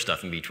this other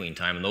stuff in between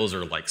time, and those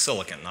are like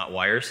silicon, not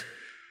wires.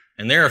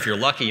 And there, if you're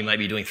lucky, you might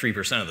be doing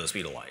 3% of the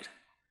speed of light,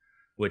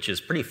 which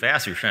is pretty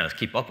fast if you're trying to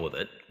keep up with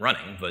it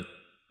running, but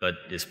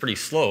it's pretty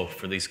slow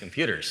for these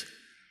computers.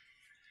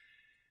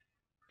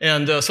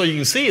 And so you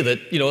can see that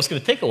it's going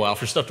to take a while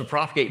for stuff to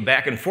propagate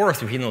back and forth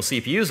between those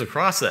CPUs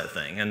across that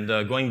thing. And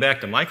going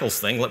back to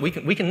Michael's thing, we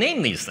can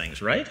name these things,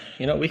 right?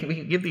 We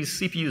can give these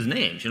CPUs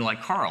names,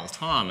 like Carl,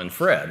 Tom, and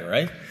Fred,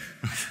 right?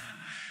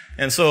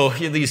 And so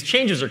these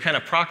changes are kind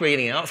of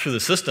propagating out through the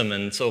system,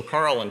 and so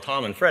Carl and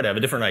Tom and Fred have a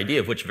different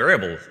idea of which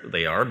variable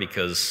they are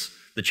because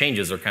the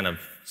changes are kind of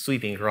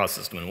sweeping across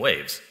the system in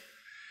waves.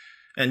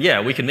 And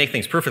yeah, we could make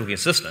things perfectly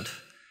consistent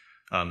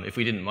if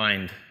we didn't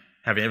mind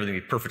having everything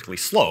be perfectly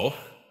slow,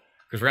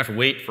 because we're going to have to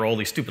wait for all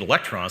these stupid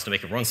electrons to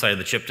make it from one side of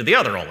the chip to the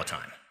other all the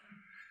time.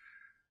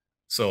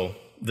 So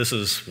this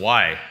is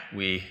why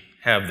we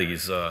have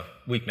these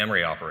weak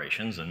memory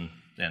operations, and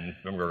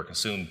memory order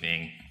consume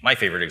being my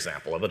favorite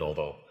example of it,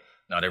 although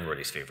not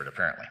everybody's favorite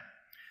apparently.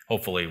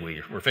 Hopefully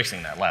we're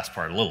fixing that last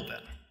part a little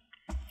bit.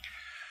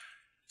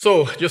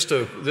 So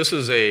this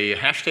is a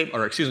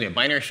a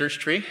binary search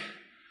tree.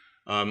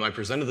 I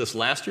presented this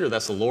last year.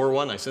 That's the lower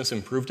one. I since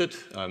improved it.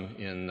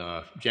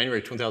 In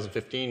January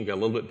 2015, got a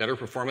little bit better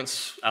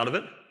performance out of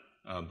it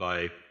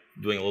by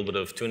doing a little bit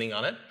of tuning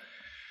on it.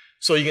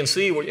 So you can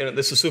see,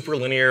 this is super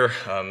linear.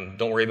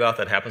 Don't worry about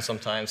that. Happens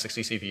sometimes.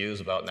 60 CPUs,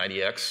 about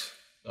 90x.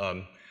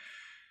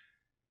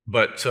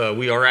 But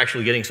we are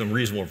actually getting some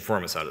reasonable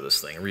performance out of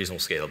this thing, reasonable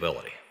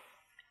scalability.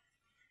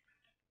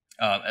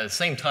 At the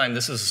same time,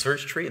 this is a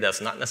search tree.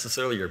 That's not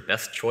necessarily your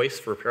best choice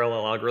for a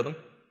parallel algorithm.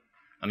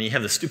 I mean, you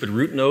have the stupid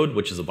root node,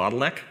 which is a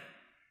bottleneck,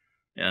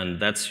 and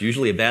that's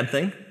usually a bad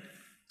thing.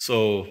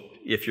 So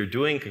if you're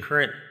doing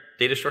concurrent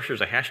data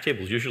structures, a hash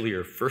table is usually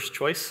your first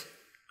choice,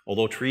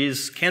 although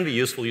trees can be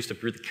useful. You have to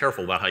be really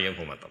careful about how you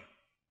implement them.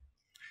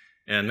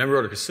 And memory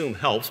order consume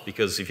helps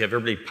because if you have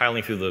everybody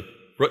piling through the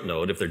root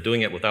node, if they're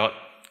doing it without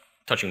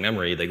touching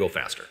memory, they go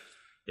faster.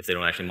 If they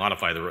don't actually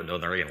modify the root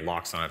node, they're getting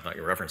locks on it, not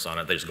your reference on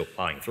it, they just go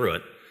plowing through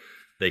it,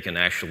 they can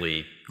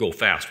actually go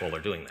fast while they're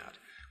doing that,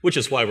 which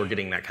is why we're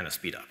getting that kind of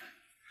speed up.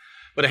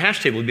 But a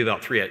hash table would be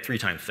about three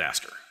times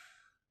faster.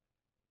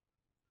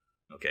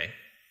 Okay?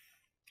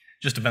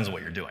 Just depends on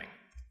what you're doing.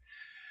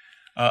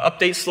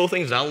 Updates slow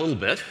things down a little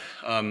bit,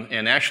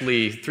 and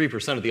actually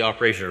 3% of the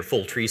operations are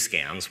full tree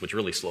scans, which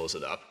really slows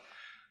it up.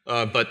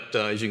 But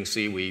as you can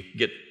see, we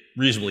get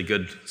reasonably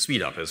good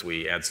speed up as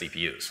we add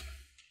CPUs.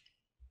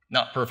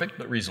 Not perfect,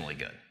 but reasonably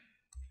good.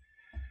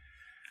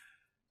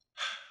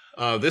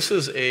 This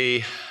is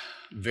a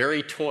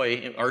very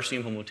toy RC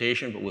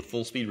implementation, but with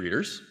full speed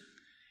readers.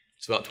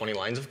 It's about 20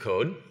 lines of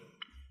code,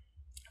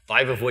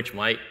 5 of which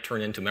might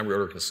turn into memory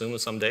order consume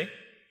someday.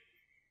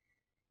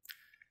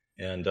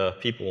 And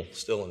people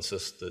still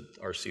insist that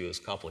RCU is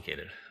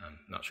complicated. I'm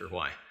not sure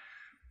why.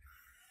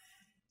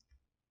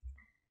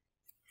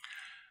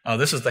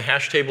 This is the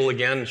hash table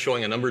again,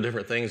 showing a number of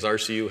different things.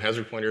 RCU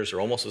hazard pointers are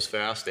almost as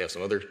fast. They have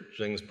some other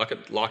things.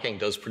 Bucket locking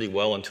does pretty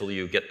well until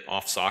you get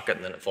off socket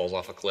and then it falls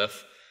off a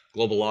cliff.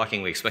 Global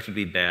locking we expect to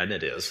be bad, and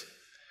it is.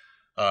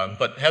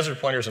 But hazard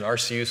pointers and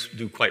RCUs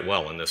do quite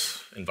well in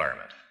this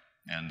environment.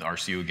 And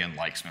RCU, again,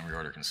 likes memory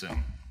order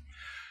consume.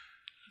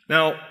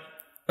 Now,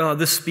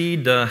 this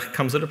speed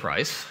comes at a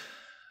price.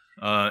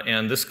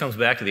 And this comes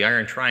back to the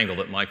iron triangle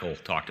that Michael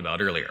talked about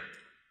earlier.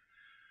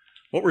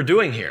 What we're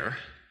doing here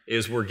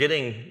is we're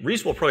getting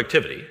reasonable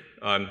productivity.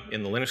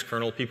 In the Linux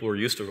kernel, people who are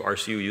used to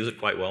RCU use it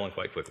quite well and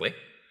quite quickly.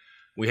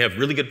 We have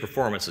really good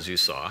performance, as you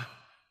saw.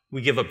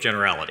 We give up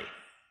generality.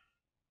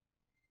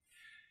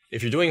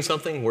 If you're doing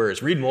something where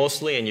it's read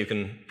mostly and you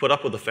can put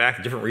up with the fact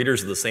that different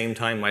readers at the same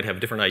time might have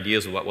different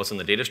ideas about what's in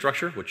the data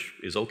structure, which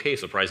is okay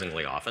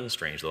surprisingly often,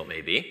 strange though it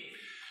may be,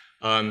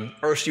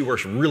 RSU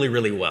works really,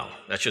 really well.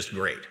 That's just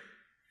great.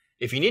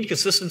 If you need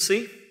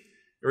consistency,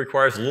 it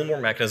requires a little more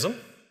mechanism.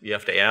 You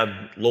have to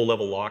add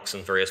low-level locks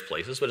in various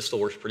places, but it still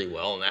works pretty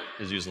well, and that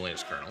is using the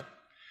Linux kernel.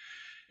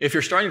 If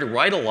you're starting to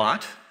write a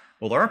lot,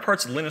 well, there are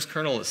parts of the Linux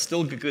kernel that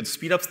still get good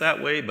speedups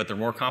that way, but they're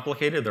more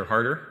complicated, they're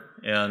harder,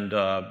 and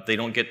they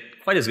don't get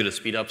quite as good as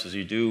speedups as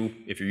you do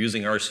if you're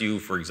using RSU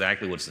for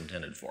exactly what it's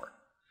intended for.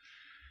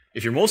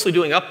 If you're mostly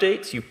doing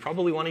updates, you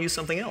probably want to use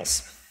something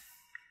else.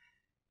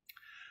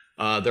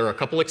 There are a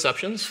couple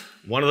exceptions.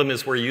 One of them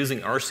is where you're using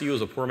RSU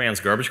as a poor man's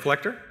garbage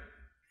collector.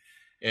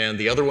 And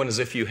the other one is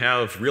if you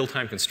have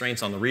real-time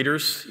constraints on the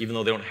readers, even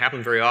though they don't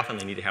happen very often,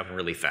 they need to happen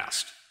really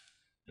fast.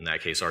 In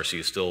that case,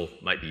 RSU still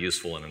might be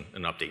useful in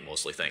an update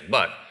mostly thing.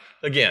 But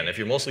again, if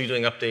you're mostly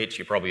doing updates,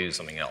 you probably use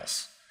something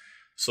else.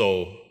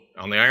 So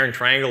on the iron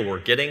triangle, we're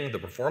getting the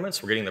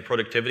performance, we're getting the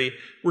productivity,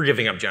 we're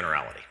giving up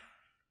generality.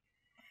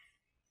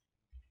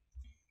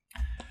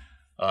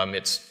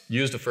 It's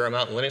used a fair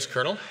amount in Linux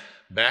kernel.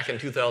 Back in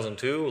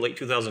 2002, late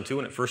 2002,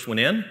 when it first went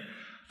in,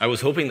 I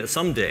was hoping that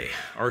someday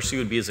RSU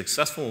would be as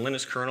successful in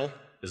Linux kernel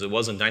as it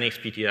was in Dynix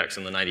PTX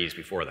in the 90s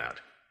before that.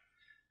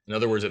 In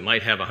other words, it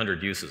might have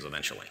 100 uses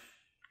eventually.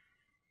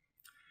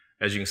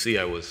 As you can see,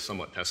 I was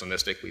somewhat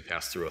pessimistic. We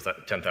passed through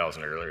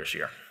 10,000 earlier this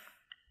year.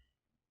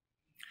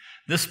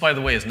 This, by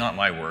the way, is not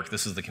my work.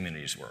 This is the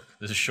community's work.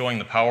 This is showing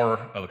the power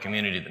of a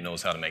community that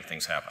knows how to make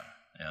things happen.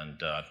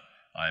 And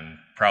I'm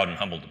proud and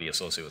humbled to be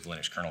associated with the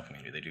Linux kernel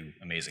community. They do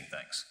amazing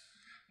things.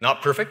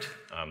 Not perfect.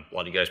 A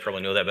lot of you guys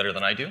probably know that better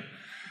than I do.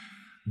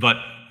 But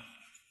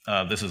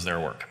this is their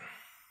work.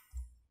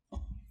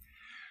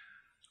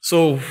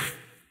 So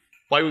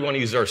why do we want to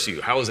use RSU?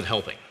 How is it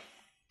helping?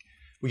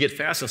 We get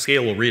fast and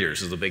scalable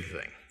readers is the big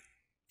thing.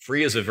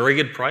 Free is a very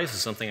good price.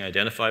 It's something I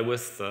identify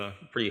with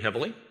pretty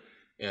heavily.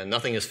 And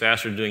nothing is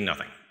faster than doing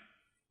nothing.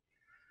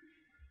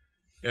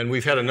 And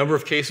we've had a number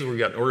of cases where we've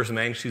got orders of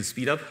magnitude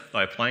speed up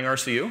by applying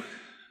RSU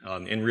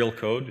in real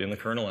code, in the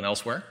kernel, and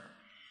elsewhere.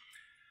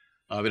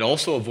 It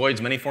also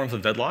avoids many forms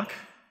of deadlock.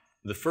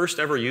 The first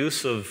ever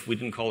use of, we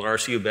didn't call it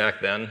RSU back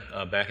then,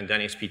 back in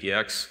Dynix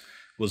PTX,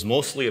 was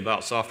mostly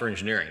about software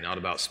engineering, not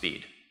about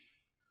speed.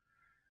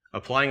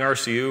 Applying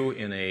RSU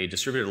in a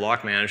distributed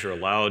lock manager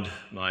allowed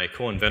my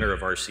co-inventor of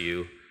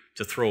RSU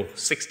to throw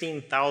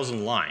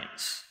 16,000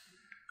 lines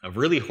of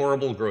really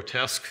horrible,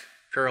 grotesque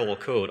parallel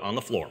code on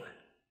the floor,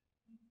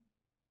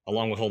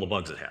 along with all the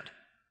bugs it had.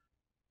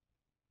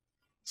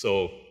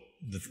 So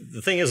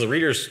the thing is, the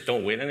readers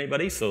don't wait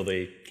anybody, so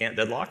they can't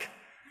deadlock.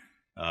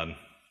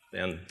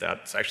 And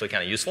that's actually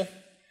kind of useful.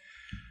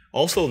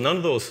 Also, none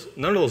of those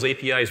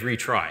APIs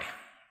retry.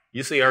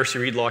 You say RSU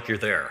read lock, you're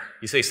there.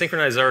 You say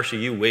synchronize RSU,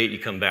 you wait, you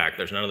come back.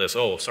 There's none of this,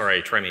 oh,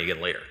 sorry, try me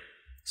again later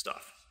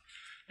stuff.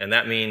 And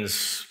that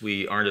means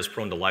we aren't as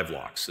prone to live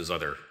locks as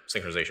other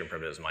synchronization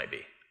primitives might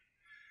be.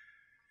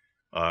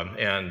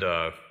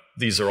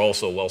 These are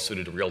also well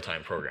suited to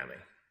real-time programming.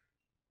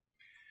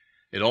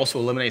 It also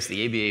eliminates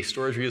the ABA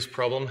storage reuse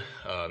problem,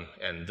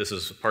 and this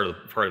is part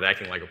of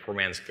acting like a poor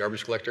man's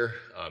garbage collector.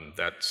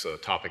 That's a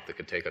topic that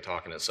could take a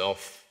talk in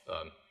itself.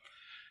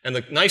 And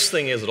the nice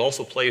thing is it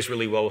also plays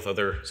really well with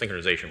other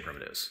synchronization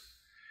primitives.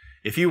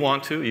 If you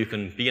want to, you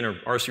can be in a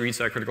RSU read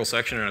stack critical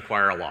section and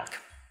acquire a lock.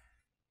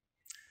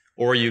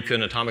 Or you can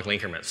atomically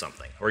increment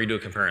something, or you do a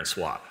compare and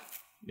swap.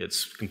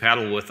 It's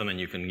compatible with them, and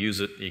you can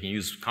use it. You can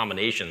use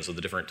combinations of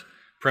the different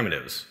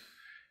primitives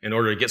in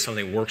order to get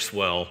something that works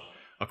well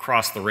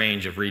across the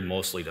range of read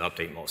mostly to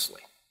update mostly.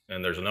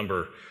 And there's a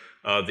number.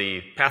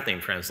 The path name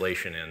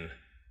translation in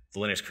the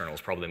Linux kernel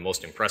is probably the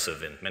most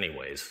impressive in many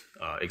ways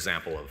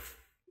example of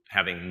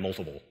having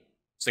multiple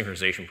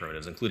synchronization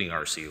primitives, including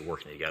RSU,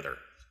 working together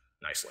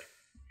nicely.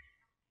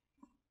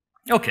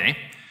 Okay,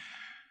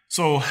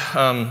 so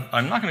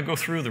I'm not going to go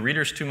through the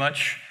readers too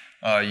much.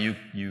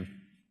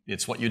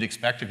 It's what you'd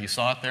expect if you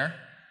saw it there.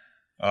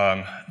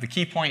 The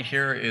key point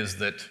here is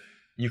that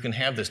you can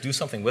have this do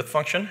something with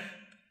function,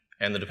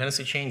 and the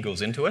dependency chain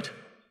goes into it.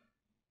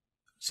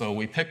 So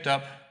we picked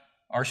up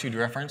RSU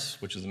reference,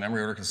 which is the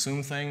memory order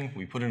consume thing.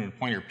 We put in a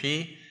pointer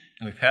P,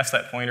 and we pass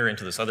that pointer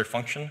into this other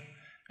function.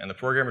 And the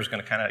programmer is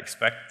going to kind of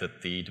expect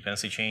that the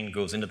dependency chain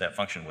goes into that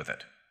function with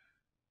it.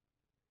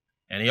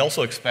 And he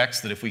also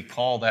expects that if we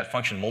call that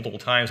function multiple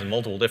times in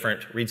multiple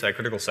different read side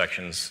critical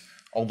sections,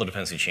 all the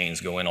dependency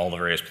chains go in all the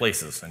various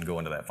places and go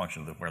into that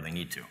function where they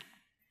need to.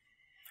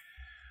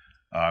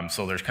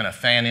 So there's kind of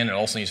fan in. It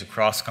also needs to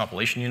cross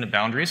compilation unit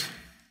boundaries.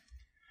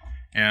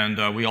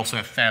 And we also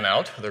have fan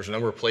out. There's a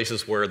number of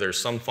places where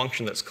there's some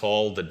function that's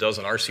called that does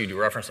an RSU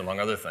dereference among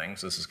other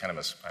things. This is kind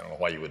of I don't know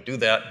why you would do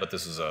that, but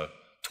this is a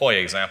toy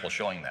example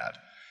showing that.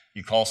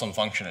 You call some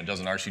function, it does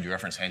an RSU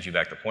dereference, hands you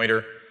back the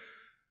pointer.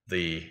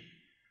 The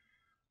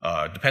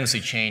dependency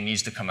chain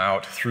needs to come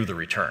out through the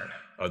return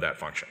of that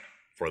function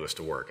for this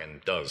to work, and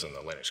it does in the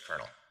Linux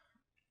kernel.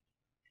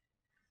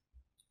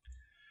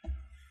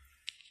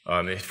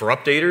 For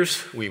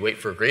updaters, we wait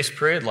for a grace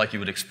period like you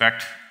would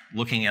expect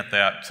looking at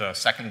that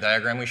second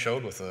diagram we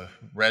showed with the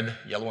red,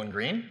 yellow, and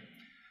green.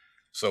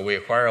 So we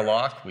acquire a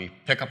lock, we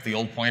pick up the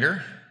old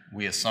pointer,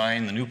 We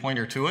assign the new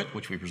pointer to it,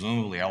 which we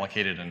presumably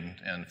allocated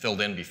and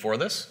filled in before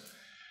this.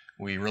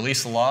 We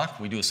release the lock.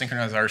 We do a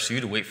synchronized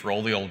RCU to wait for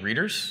all the old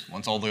readers.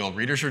 Once all the old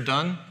readers are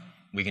done,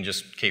 we can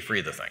just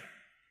k-free the thing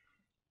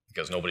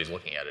because nobody's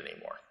looking at it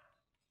anymore.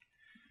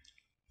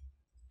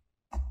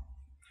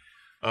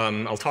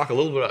 I'll talk a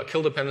little bit about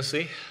kill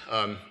dependency.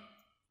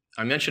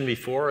 I mentioned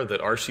before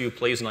that RCU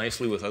plays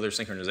nicely with other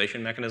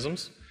synchronization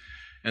mechanisms.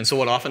 And so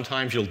what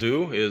oftentimes you'll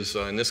do is,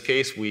 in this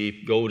case,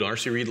 we go to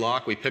RCU read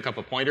lock, we pick up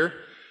a pointer,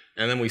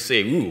 and then we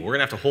say, ooh, we're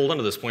gonna have to hold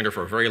onto this pointer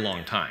for a very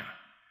long time.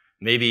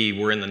 Maybe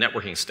we're in the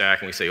networking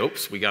stack and we say,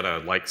 oops, we gotta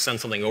like send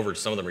something over to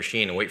some other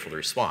machine and wait for the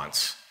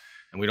response.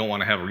 And we don't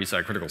wanna have a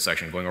reset critical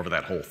section going over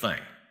that whole thing.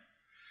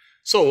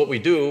 So what we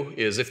do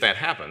is, if that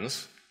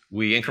happens,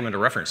 we increment a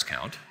reference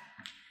count.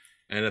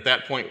 And at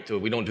that point,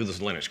 we don't do this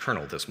in Linux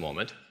kernel at this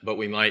moment, but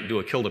we might do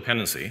a kill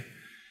dependency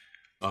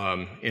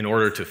in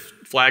order to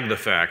flag the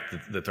fact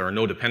that there are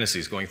no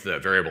dependencies going through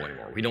that variable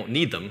anymore. We don't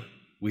need them,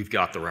 we've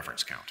got the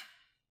reference count.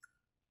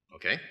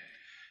 Okay?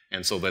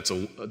 And so that's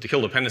the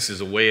kill dependency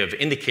is a way of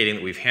indicating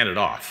that we've handed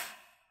off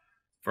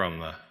from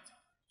the...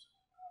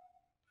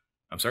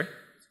 I'm sorry?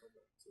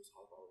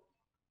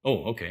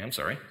 Oh, okay, I'm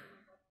sorry.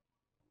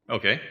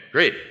 Okay,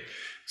 great.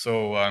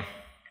 So,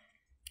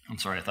 I'm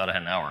sorry, I thought I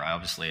had an hour. I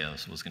obviously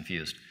was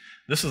confused.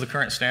 This is the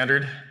current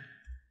standard.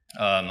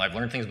 I've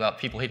learned things about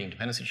people hating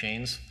dependency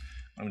chains.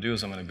 What I'm going to do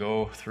is I'm going to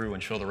go through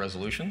and show the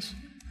resolutions.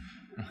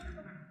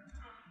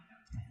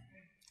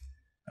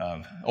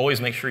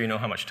 Always make sure you know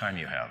how much time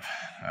you have.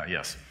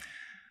 Yes.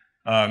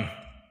 What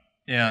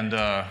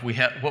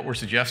we're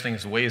suggesting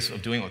is ways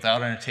of doing it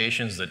without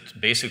annotations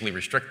that basically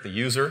restrict the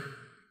user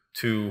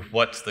to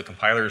what the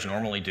compilers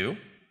normally do.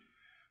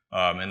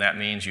 And that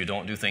means you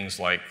don't do things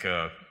like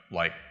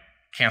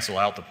cancel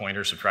out the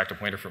pointer, subtract a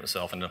pointer from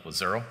itself, and end up with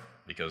 0,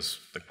 because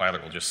the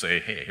compiler will just say,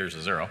 hey, here's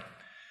a 0,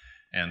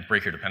 and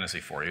break your dependency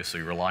for you. So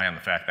you rely on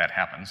the fact that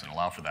happens and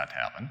allow for that to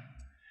happen.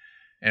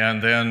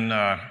 And then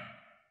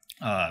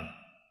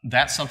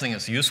that's something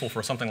that's useful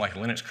for something like a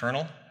Linux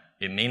kernel.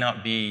 It may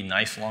not be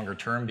nice longer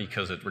term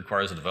because it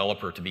requires a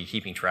developer to be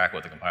keeping track of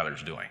what the compiler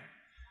is doing.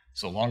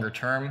 So longer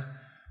term,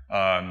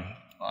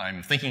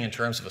 I'm thinking in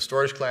terms of a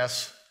storage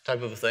class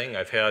type of a thing.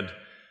 I've had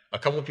a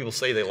couple of people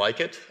say they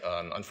like it.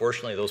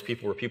 Unfortunately, those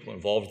people were people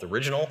involved with the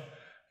original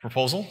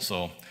proposal,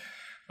 so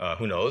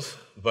who knows.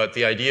 But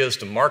the idea is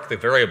to mark the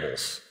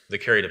variables that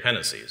carry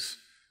dependencies.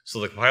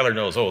 So the compiler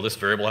knows, oh, this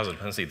variable has a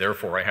dependency,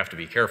 therefore I have to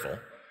be careful.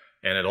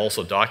 And it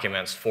also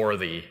documents for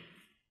the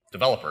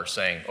developer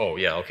saying, oh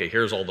yeah, okay,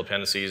 here's all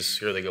dependencies,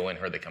 here they go in,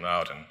 here they come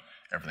out, and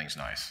everything's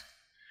nice.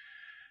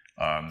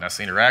 That's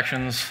the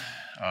interactions.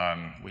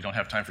 We don't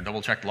have time for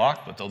double-checked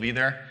lock, but they'll be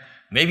there.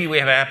 Maybe we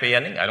have a happy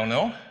ending, I don't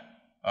know.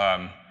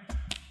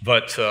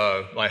 But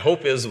my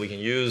hope is that we can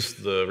use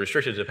the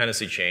restricted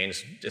dependency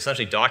chains,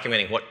 essentially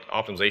documenting what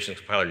optimizations the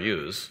compiler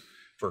use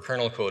for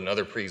kernel code and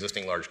other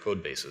pre-existing large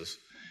code bases,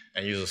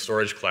 and use a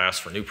storage class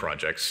for new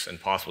projects,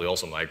 and possibly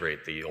also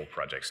migrate the old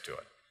projects to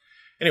it.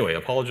 Anyway, I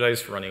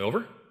apologize for running over.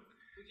 Would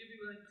you be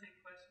willing to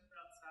take questions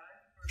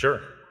outside?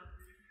 Sure.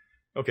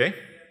 Okay.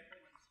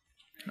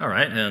 All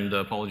right, and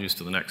apologies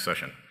to the next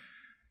session.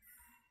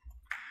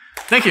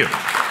 Thank you.